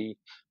IT,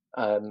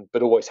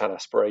 but always had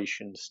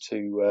aspirations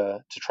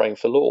to train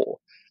for law.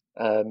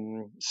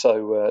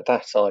 So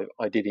that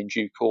I did in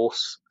due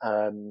course,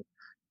 and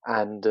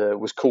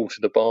was called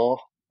to the bar,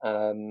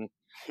 and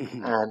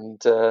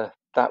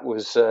that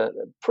was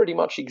pretty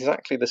much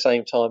exactly the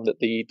same time that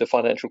the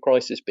financial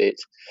crisis bit.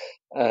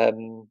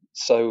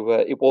 So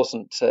it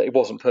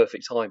wasn't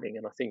perfect timing,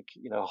 and I think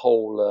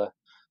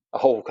a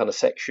whole kind of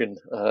section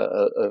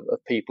of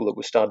people that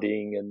were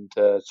studying and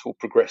sort of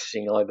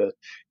progressing either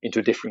into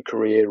a different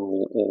career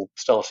or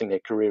starting their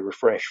career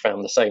afresh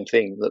found the same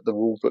thing, that the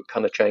rule book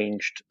kind of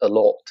changed a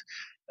lot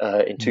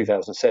in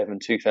 2007,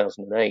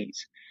 2008.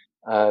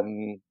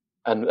 And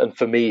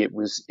for me, it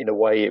was, in a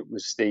way, it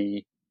was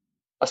I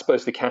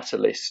suppose the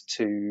catalyst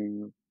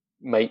to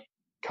make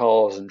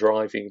cars and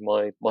driving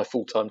my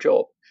full-time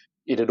job.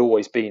 It had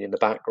always been in the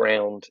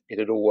background. It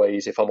had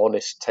always, if I'm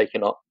honest,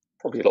 taken up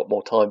probably a lot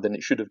more time than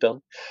it should have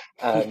done.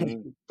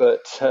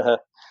 But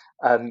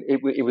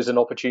it was an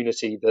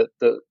opportunity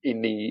that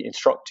in the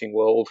instructing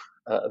world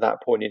at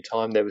that point in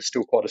time, there was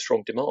still quite a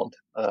strong demand.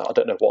 I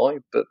don't know why,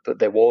 but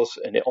there was,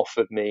 and it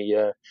offered me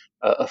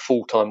a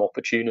full-time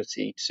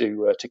opportunity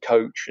to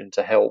coach and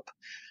to help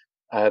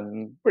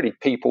really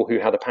people who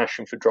had a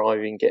passion for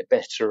driving get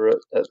better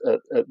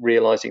at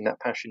realizing that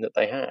passion that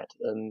they had,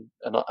 and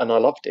I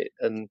loved it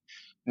and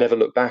never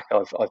looked back.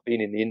 I've been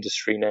in the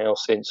industry now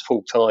since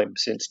full time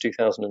since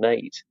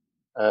 2008,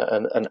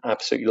 and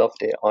absolutely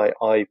loved it. I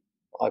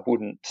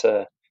wouldn't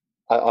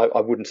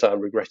I wouldn't say I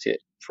regret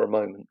it for a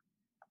moment.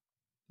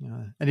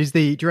 Yeah. And do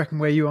you reckon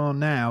where you are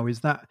now,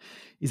 is that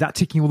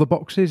ticking all the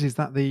boxes? Is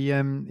that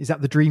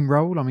the dream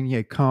role? I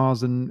mean,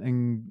 cars and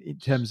in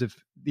terms of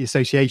the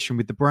association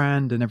with the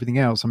brand and everything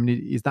else. I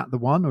mean, is that the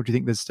one, or do you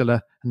think there's still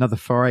another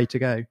foray to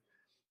go?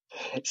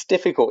 It's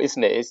difficult,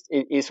 isn't it?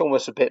 It's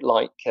almost a bit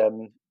like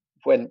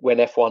when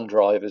F1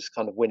 drivers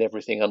kind of win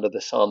everything under the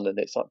sun, and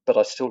it's like, but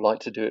I still like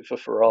to do it for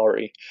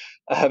Ferrari.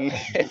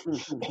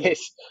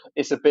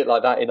 It's a bit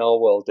like that in our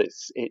world.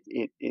 It's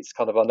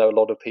kind of, I know a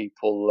lot of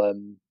people.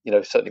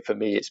 Certainly for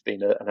me, it's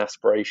been an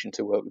aspiration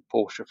to work with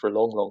Porsche for a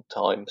long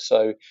time.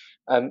 So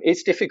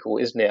it's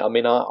difficult, isn't it? I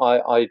mean,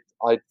 I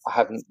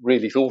haven't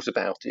really thought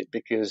about it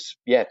because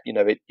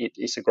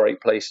it's a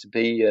great place to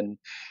be, and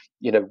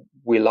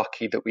we're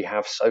lucky that we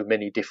have so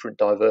many different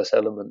diverse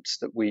elements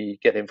that we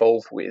get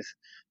involved with.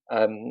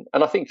 And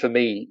I think for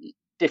me,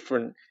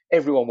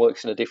 everyone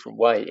works in a different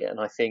way. And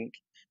I think,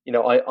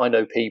 I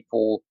know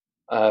people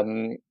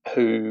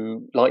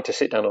who like to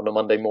sit down on a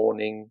Monday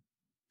morning,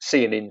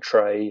 see an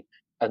in-tray,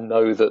 and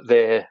know that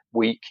their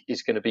week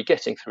is going to be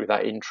getting through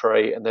that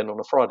in-tray. And then on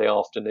a Friday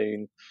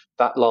afternoon,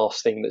 that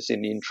last thing that's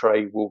in the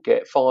in-tray will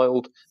get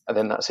filed, and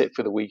then that's it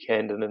for the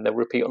weekend, and then they'll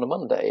repeat on a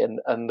Monday. And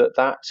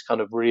that's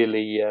kind of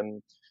really,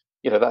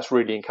 that's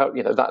really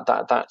encouraging.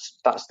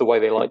 That's the way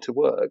they like to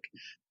work.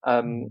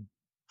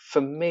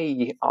 For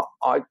me,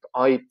 I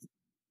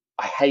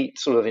hate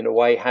sort of, in a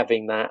way,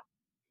 having that,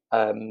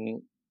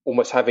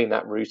 almost having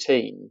that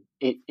routine.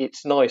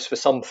 It's nice for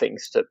some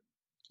things to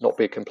not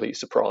be a complete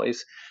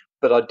surprise,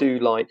 but I do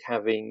like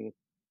having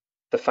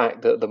the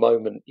fact that at the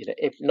moment,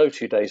 no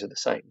 2 days are the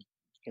same.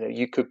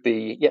 You could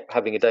be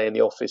having a day in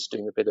the office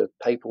doing a bit of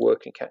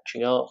paperwork and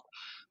catching up.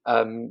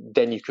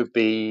 Then you could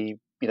be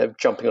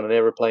jumping on an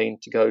aeroplane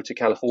to go to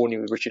California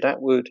with Richard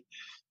Atwood.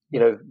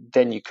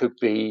 Then you could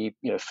be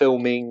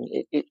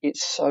filming.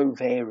 It's so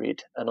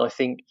varied, and I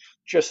think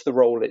just the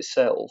role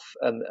itself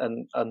and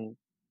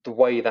the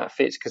way that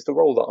fits, because the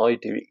role that I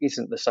do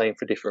isn't the same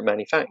for different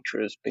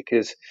manufacturers,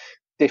 because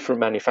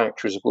different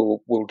manufacturers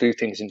will do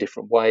things in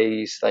different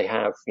ways. They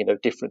have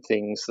different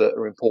things that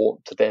are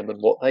important to them and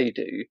what they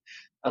do,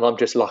 and I'm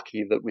just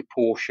lucky that with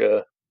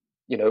Porsche,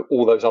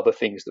 all those other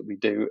things that we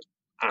do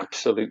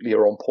absolutely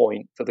are on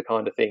point for the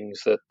kind of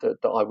things that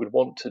I would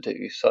want to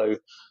do. So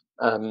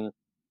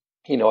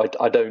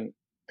I don't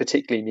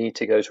particularly need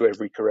to go to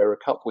every Carrera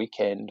Cup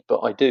weekend, but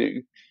I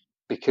do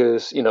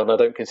because, and I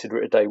don't consider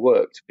it a day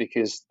worked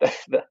because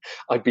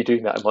I'd be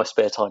doing that in my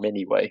spare time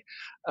anyway.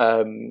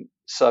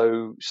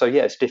 So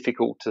yeah, it's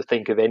difficult to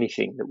think of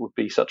anything that would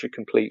be such a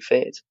complete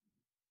fit.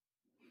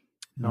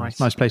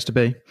 Nice place to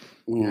be.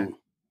 Yeah.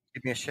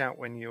 Give me a shout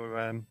when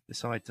you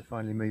decide to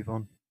finally move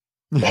on.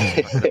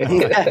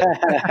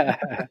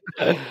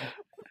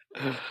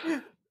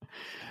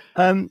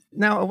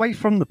 Now, away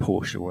from the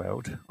Porsche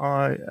world,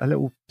 a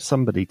little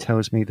somebody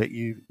tells me that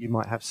you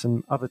might have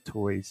some other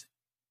toys.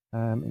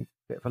 A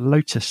bit of a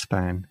Lotus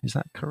fan, is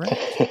that correct?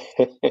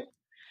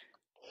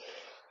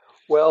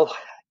 Well,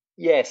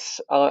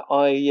 yes.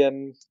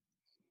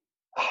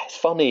 It's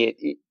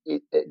funny.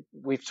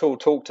 We've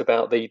talked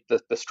about the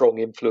strong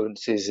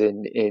influences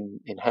in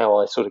how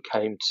I sort of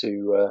came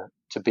to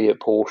be at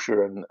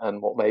Porsche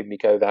and what made me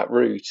go that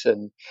route.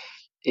 And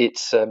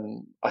it's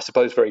I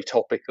suppose very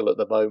topical at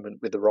the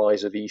moment with the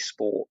rise of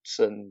esports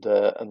and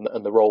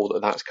the role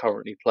that that's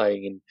currently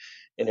playing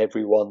in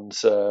everyone's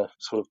sort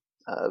of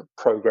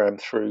program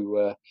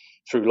through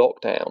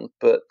lockdown.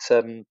 But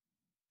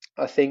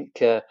I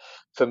think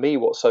for me,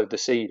 what sowed the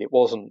seed, it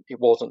wasn't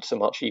so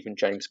much even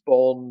James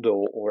Bond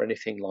or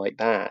anything like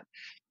that.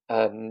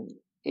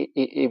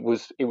 It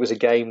was a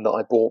game that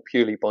I bought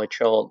purely by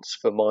chance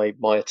for my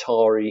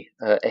Atari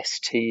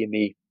ST in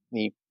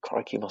the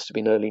crikey, must have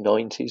been early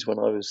 90s when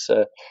I was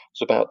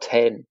about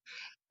 10,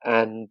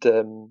 and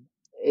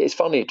it's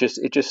funny, it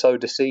just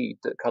sowed a seed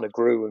that kind of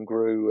grew and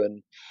grew,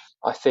 and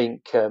I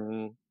think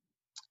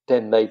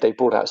then they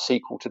brought out a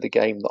sequel to the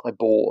game that I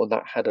bought, and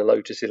that had a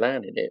Lotus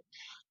Elan in it.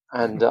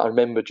 And I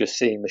remember just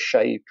seeing the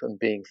shape and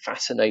being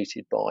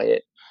fascinated by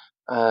it.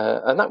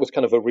 And that was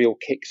kind of a real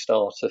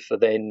Kickstarter for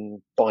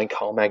then buying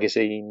car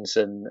magazines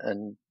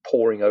and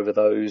poring over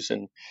those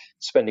and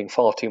spending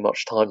far too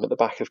much time at the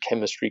back of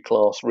chemistry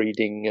class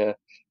reading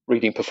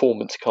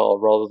Performance Car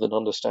rather than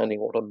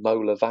understanding what a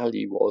molar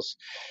value was.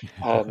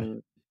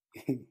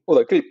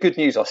 Although good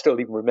news, I still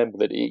even remember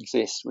that it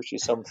exists, which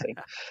is something.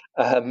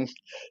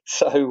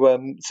 So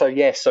when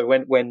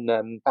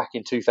back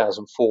in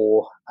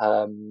 2004,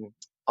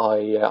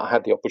 I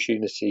had the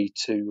opportunity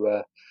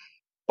to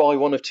buy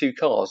one of two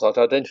cars. I'd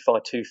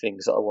identified two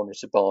things that I wanted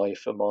to buy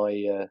for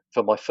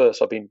my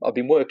first. I've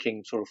been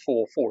working sort of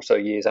four or so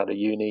years out of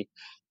uni,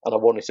 and I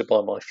wanted to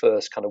buy my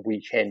first kind of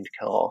weekend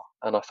car.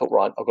 And I thought,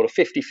 right, I've got a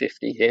 50-50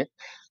 here.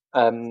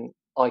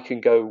 I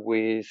can go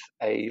with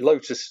a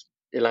Lotus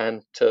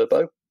Elan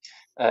Turbo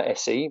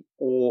SE,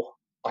 or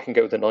I can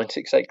go with the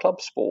 968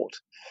 Club Sport.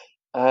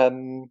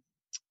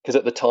 Because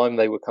at the time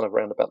they were kind of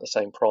around about the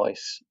same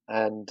price,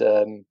 and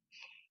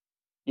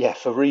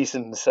for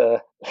reasons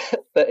that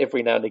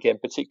every now and again,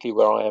 particularly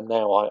where I am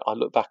now, I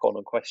look back on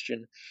and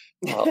question.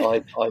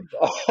 I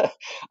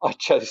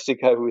chose to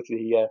go with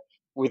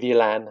the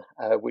Elan,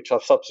 which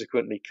I've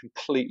subsequently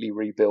completely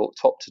rebuilt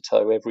top to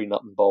toe, every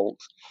nut and bolt.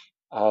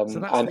 So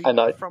that's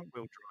the front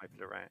wheel drive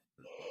Durrant.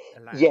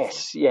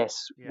 Yes. Yeah.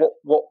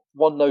 What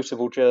one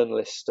notable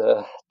journalist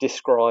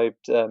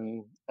described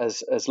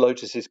as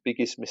Lotus's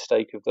biggest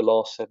mistake of the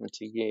last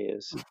 70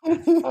 years.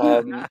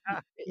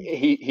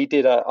 He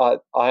did. I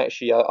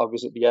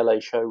was at the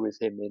LA show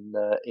with him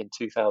in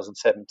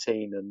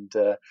 2017, and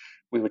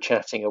we were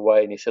chatting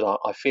away, and he said,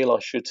 "I feel I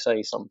should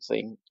say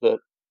something, but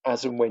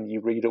as and when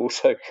you read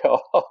Autocar,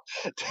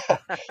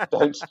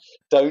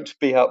 don't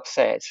be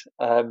upset."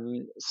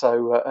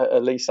 So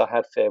at least I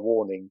had fair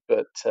warning,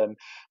 but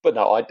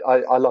no,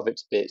 I love it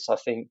to bits. I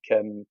think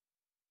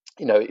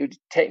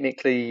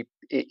technically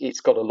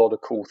it's got a lot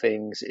of cool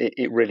things.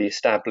 It really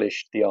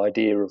established the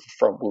idea of a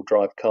front wheel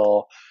drive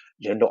car,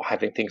 not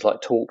having things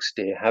like torque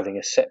steer, having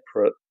a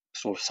separate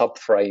sort of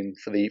subframe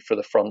for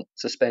the front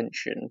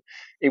suspension.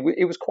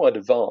 It was quite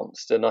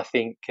advanced, and I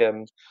think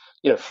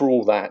for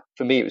all that,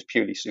 for me it was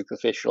purely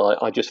superficial.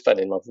 I just fell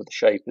in love with the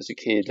shape as a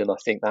kid, and I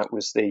think that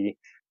was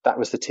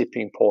the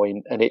tipping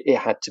point. And it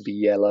had to be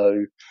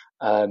yellow,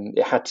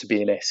 it had to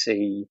be an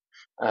SE,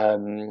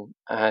 and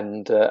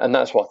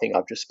that's why I think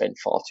I've just spent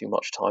far too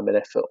much time and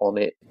effort on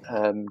it,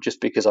 just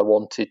because I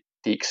wanted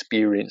the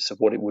experience of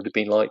what it would have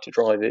been like to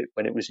drive it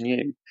when it was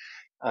new.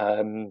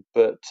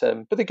 But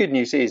the good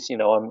news is,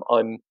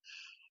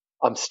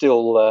 I'm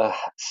still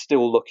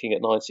looking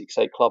at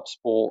 968 Club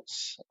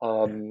Sports,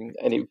 and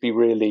it would be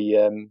really,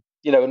 and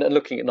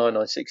looking at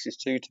 996s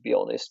too, to be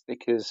honest,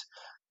 because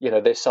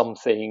there's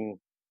something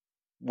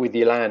with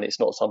the Elan. It's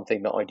not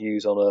something that I'd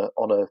use on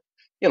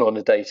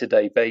a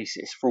day-to-day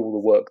basis for all the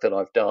work that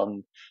I've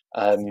done.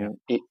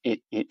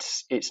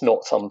 It's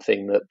not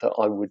something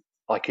that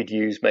I could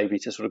use maybe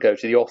to sort of go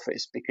to the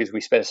office, because we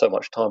spend so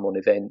much time on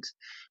event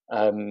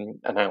and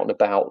out and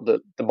about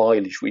that the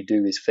mileage we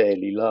do is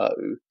fairly low.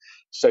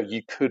 So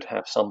you could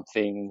have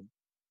something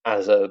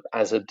as a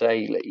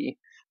daily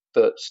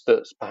that's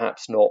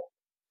perhaps not,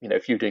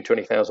 if you're doing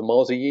 20,000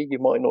 miles a year, you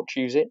might not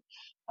choose it.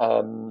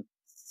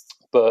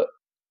 But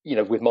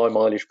with my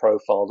mileage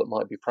profile, that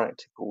might be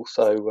practical.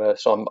 So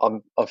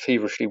I'm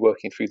feverishly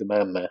working through the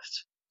man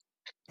maths.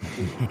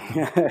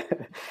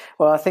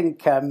 Well, I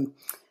think,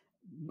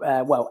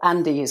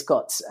 Andy has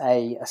got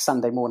a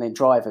Sunday morning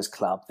drivers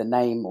club, the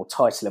name or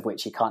title of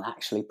which he can't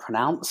actually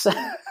pronounce.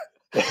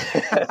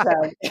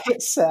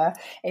 It's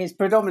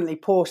predominantly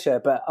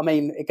Porsche, but I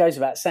mean, it goes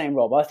without saying,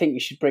 Rob, I think you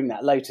should bring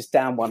that Lotus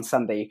down one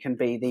Sunday. You can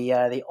be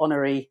the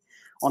honorary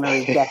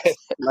guest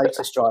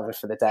Lotus driver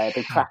for the day.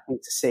 It'd be cracking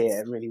to see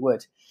it. It really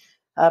would.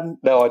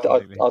 No,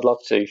 I'd love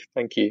to.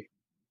 Thank you.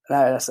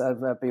 No,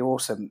 that'd be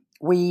awesome.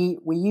 We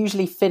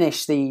usually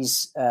finish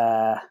these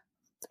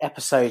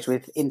episodes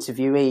with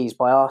interviewees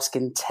by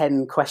asking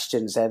 10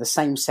 questions. They're the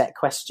same set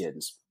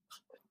questions.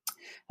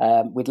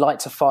 We'd like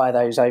to fire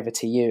those over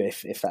to you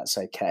if that's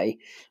okay.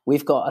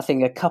 We've got, I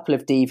think, a couple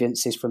of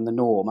deviances from the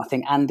norm. I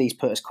think Andy's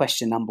put as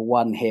question number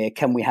 1 here: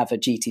 can we have a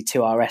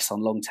GT2 RS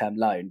on long-term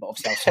loan? But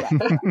obviously I'll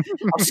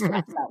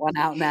scratch that one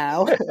out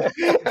now.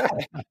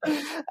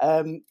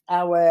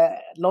 Our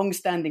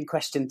long-standing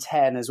question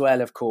 10 as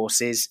well, of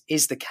course,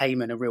 is the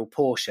Cayman a real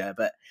Porsche?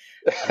 But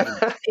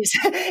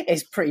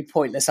it's pretty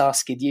pointless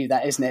asking you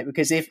that, isn't it?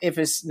 Because if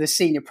the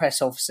senior press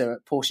officer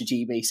at Porsche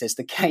GB says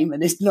the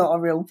Cayman is not a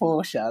real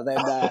Porsche, then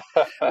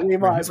we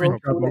might as well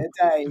call it a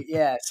day.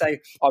 Yeah, so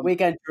we're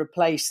going to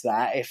replace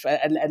that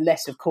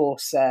unless, of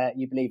course,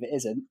 you believe it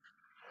isn't.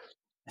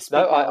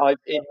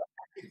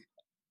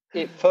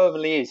 It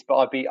firmly is, but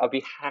I'd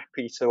be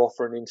happy to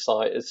offer an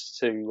insight as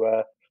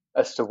to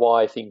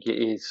why I think it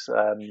is.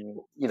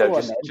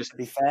 Just to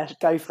be fair,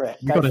 go for it.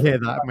 You've got to hear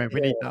that. We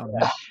need that on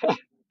there.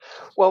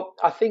 Well,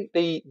 I think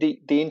the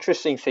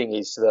interesting thing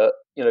is that,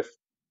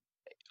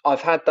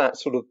 I've had that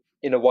sort of,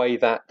 in a way,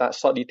 that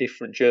slightly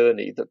different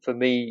journey. That for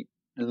me,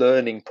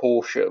 learning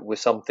Porsche was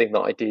something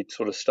that I did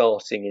sort of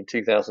starting in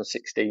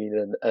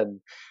 2016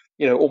 and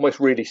almost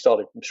really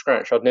started from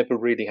scratch. I'd never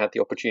really had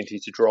the opportunity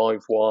to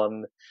drive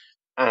one.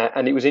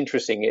 And it was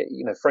interesting.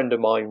 A friend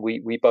of mine,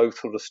 we both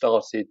sort of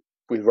started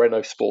with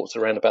Renault Sports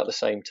around about the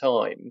same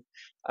time.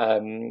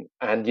 And,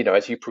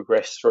 as you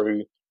progress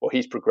through, well,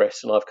 he's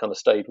progressed and I've kind of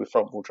stayed with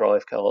front wheel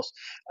drive cars.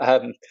 He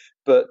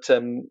was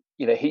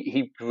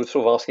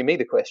sort of asking me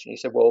the question. He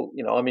said, well,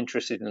 I'm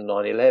interested in the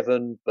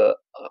 911, but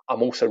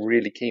I'm also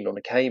really keen on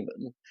a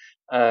Cayman.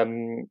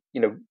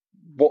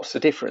 What's the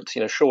difference?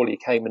 Surely a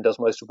Cayman does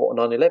most of what a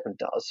 911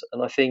 does.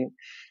 And I think,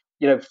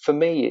 for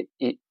me,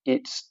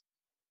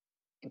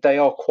 they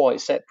are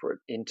quite separate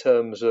in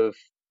terms of,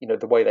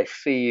 the way they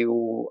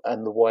feel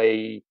and the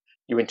way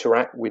you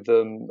interact with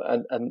them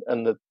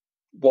and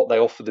what they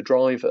offer the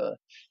driver.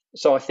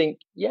 So I think,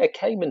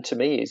 Cayman to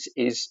me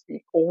is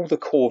all the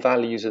core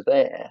values are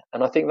there.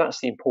 And I think that's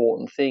the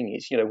important thing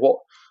is,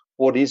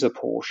 what is a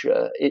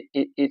Porsche?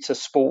 It's a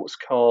sports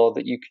car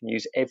that you can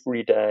use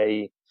every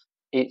day.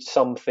 It's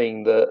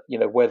something that,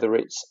 whether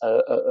it's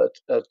a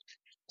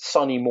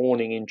sunny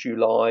morning in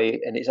July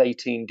and it's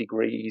 18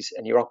 degrees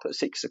and you're up at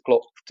 6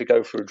 o'clock to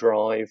go for a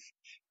drive,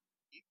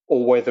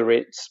 or whether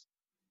it's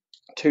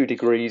 2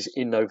 degrees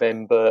in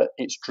November,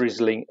 it's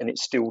drizzling and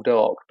it's still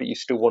dark, but you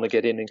still want to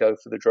get in and go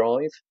for the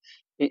drive.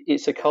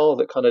 It's a car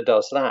that kind of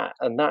does that.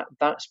 And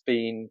that's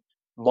been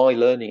my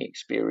learning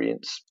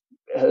experience,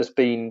 has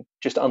been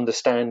just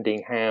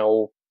understanding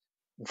how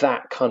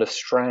that kind of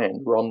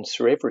strand runs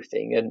through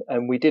everything.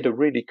 And we did a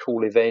really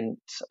cool event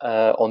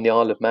on the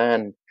Isle of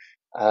Man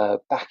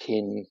back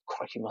in,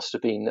 crikey, must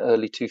have been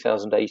early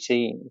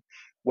 2018,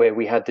 where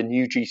we had the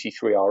new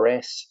GT3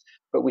 RS,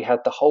 but we had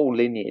the whole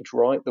lineage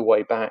right the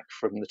way back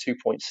from the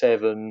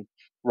 2.7,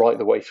 right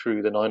the way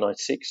through the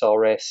 996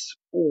 RS,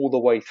 all the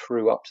way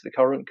through up to the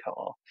current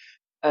car.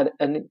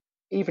 And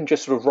even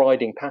just sort of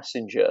riding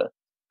passenger,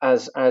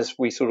 as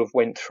we sort of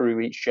went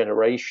through each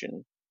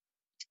generation,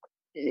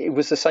 it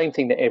was the same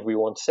thing that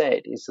everyone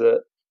said, is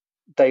that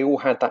they all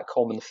had that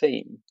common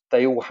theme.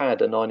 They all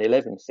had a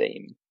 911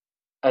 theme.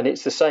 And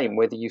it's the same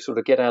whether you sort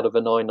of get out of a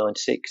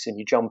 996 and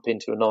you jump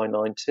into a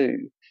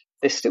 992.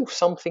 There's still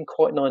something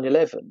quite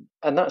 911.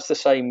 And that's the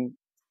same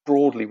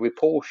broadly with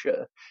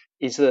Porsche,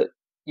 is that,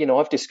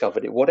 I've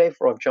discovered it,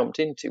 whatever I've jumped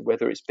into,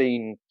 whether it's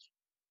been,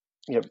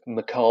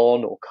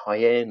 Macan or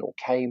Cayenne or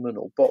Cayman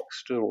or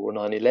Boxster or a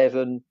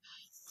 911,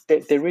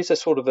 there is a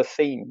sort of a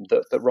theme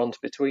that runs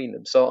between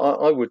them. So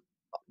I would,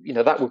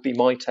 that would be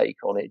my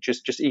take on it.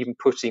 Just even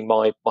putting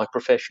my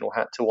professional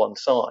hat to one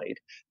side,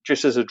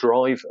 just as a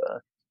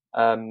driver,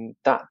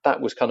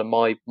 that was kind of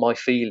my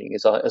feeling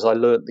as I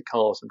learned the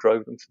cars and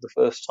drove them for the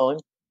first time.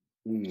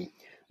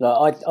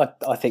 I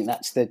think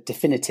that's the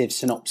definitive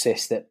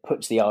synopsis that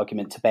puts the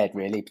argument to bed,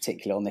 really,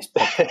 particularly on this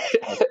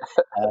podcast.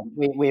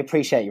 We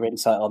appreciate your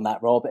insight on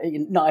that, Rob.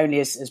 Not only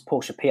as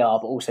Porsche PR,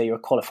 but also you're a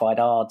qualified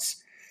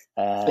ARDS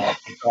as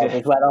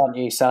well, aren't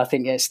you? So I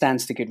think it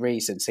stands to good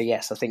reason. So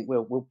yes, I think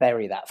we'll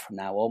bury that from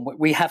now on.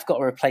 We have got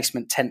a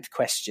replacement 10th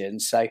question.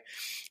 So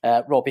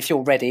Rob, if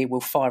you're ready, we'll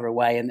fire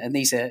away. And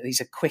these are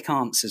quick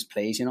answers,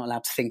 please. You're not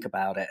allowed to think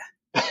about it.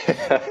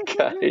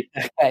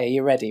 Okay,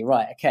 you're ready.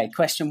 Right. Okay.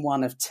 Question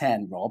 1 of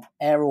 10, Rob.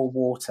 Air or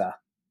water?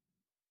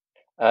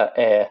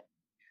 Air.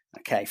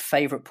 Okay.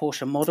 Favorite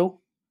Porsche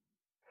model?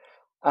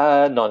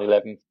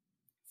 911.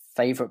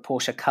 Favorite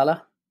Porsche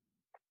color?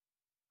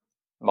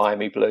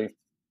 Miami blue.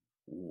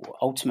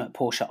 Ultimate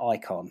Porsche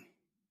icon?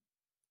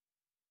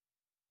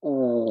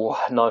 Ooh,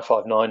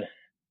 959.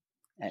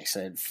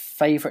 Excellent.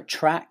 Favourite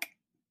track?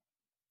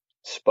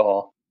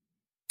 Spa.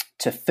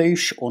 To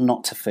Fouche or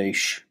not to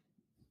Fouche?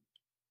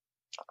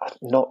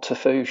 Not to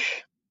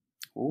Fouche.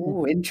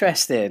 Ooh,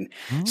 interesting.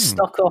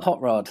 Stock or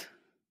hot rod?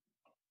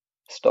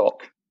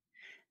 Stock.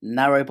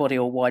 Narrow body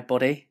or wide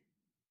body?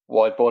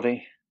 Wide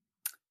body.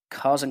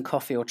 Cars and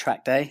coffee or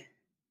track day?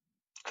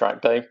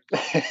 Track day.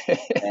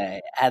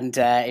 And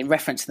in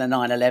reference to the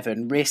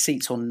 911, rear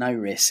seats or no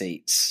rear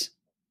seats?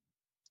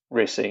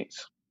 Rear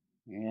seats.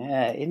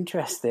 Yeah,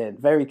 interesting.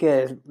 Very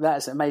good.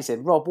 That's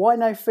amazing. Rob, why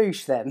no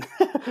Fouche then?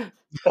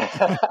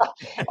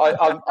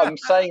 I'm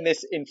saying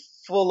this in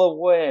full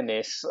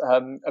awareness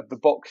of the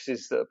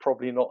boxes that are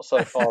probably not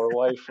so far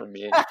away from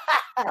you.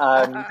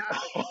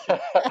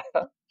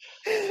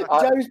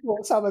 Joe's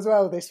bought some as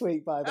well this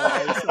week, by the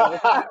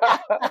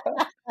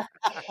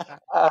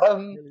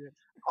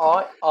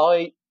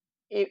way.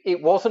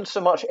 It wasn't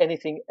so much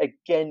anything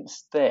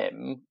against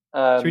them.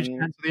 Should we just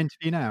cancel the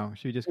interview now?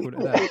 Should we just call it a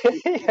day?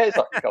 Yeah, it's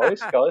like,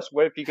 guys,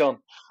 where have you gone?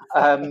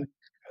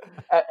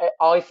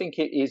 I think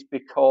it is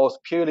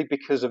purely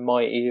because of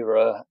my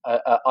era.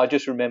 I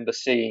just remember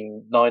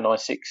seeing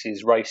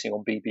 996s racing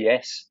on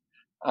BBS.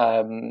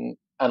 And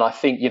I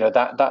think,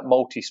 that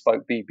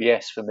multi-spoke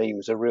BBS for me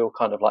was a real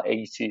kind of like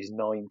 80s,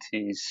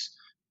 90s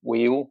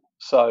wheel.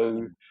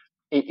 So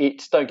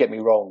it's don't get me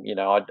wrong,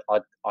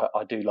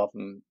 I do love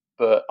them.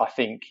 But I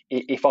think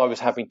if I was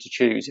having to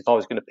choose, if I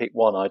was going to pick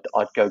one,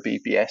 I'd go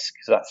BBS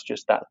because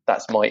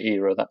that's my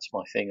era. That's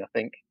my thing, I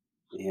think.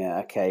 Yeah,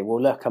 okay.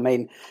 Well, look, I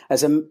mean,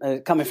 as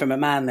coming from a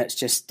man that's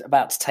just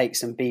about to take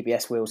some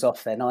BBS wheels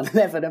off their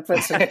 911 and put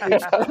some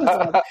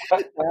I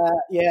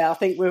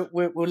think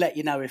we'll let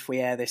you know if we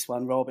air this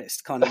one, Rob.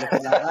 It's kind of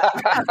looking like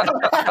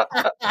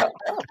that.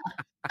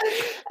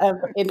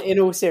 In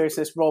all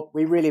seriousness, Rob,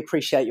 we really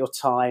appreciate your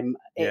time.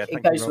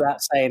 It goes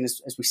without saying,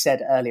 as we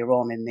said earlier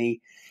on in the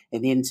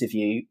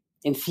interview,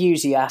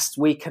 enthusiasts,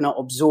 we cannot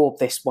absorb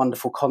this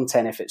wonderful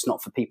content if it's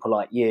not for people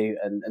like you,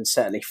 and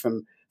certainly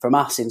from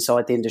us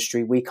inside the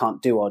industry, we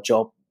can't do our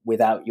job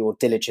without your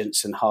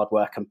diligence and hard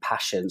work and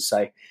passion.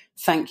 So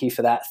thank you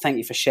for that. Thank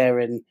you for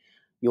sharing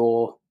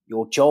your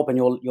job and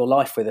your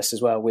life with us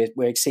as well.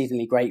 We're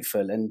exceedingly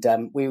grateful,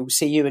 and we'll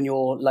see you and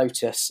your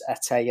Lotus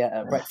at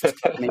a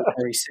breakfast company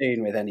very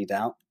soon, with any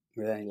doubt,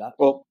 with any luck.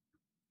 Well,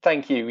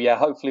 thank you. Yeah,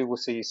 hopefully we'll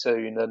see you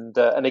soon.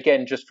 And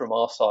again, just from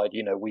our side,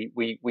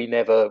 we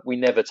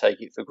never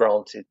take it for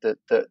granted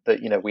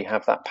that we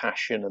have that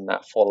passion and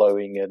that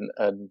following,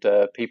 and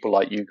people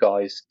like you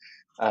guys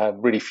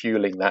really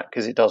fueling that,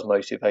 because it does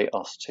motivate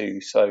us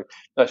too. So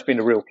it's been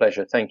a real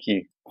pleasure. Thank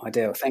you.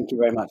 Ideal. Thank you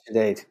very much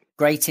indeed.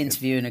 Great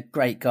interview and a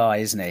great guy,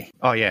 isn't he?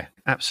 Oh yeah,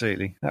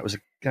 absolutely. That was a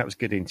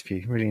good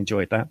interview. Really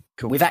enjoyed that.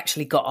 Cool. We've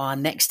actually got our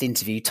next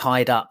interview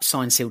tied up,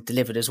 signed, sealed,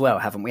 delivered as well,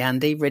 haven't we,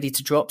 Andy? Ready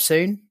to drop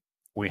soon?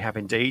 We have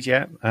indeed,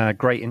 yeah.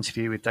 Great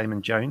interview with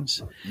Damon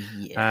Jones,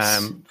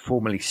 yes.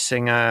 Formerly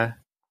singer,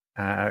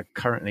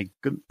 currently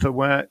Gunther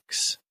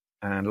Works,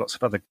 and lots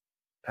of other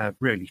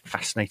really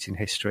fascinating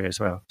history as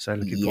well. So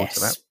looking forward to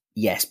that.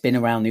 Yes, been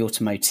around the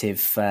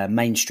automotive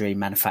mainstream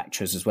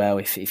manufacturers as well,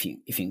 if you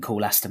can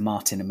call Aston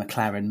Martin and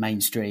McLaren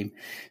mainstream.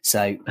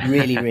 So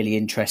really, really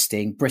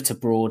interesting. Brit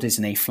abroad,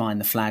 isn't he? Flying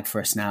the flag for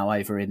us now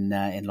over in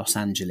Los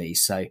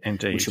Angeles. So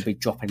indeed, we shall be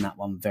dropping that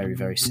one very,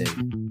 very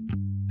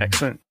soon.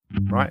 Excellent.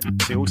 Right,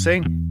 see you all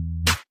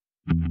soon.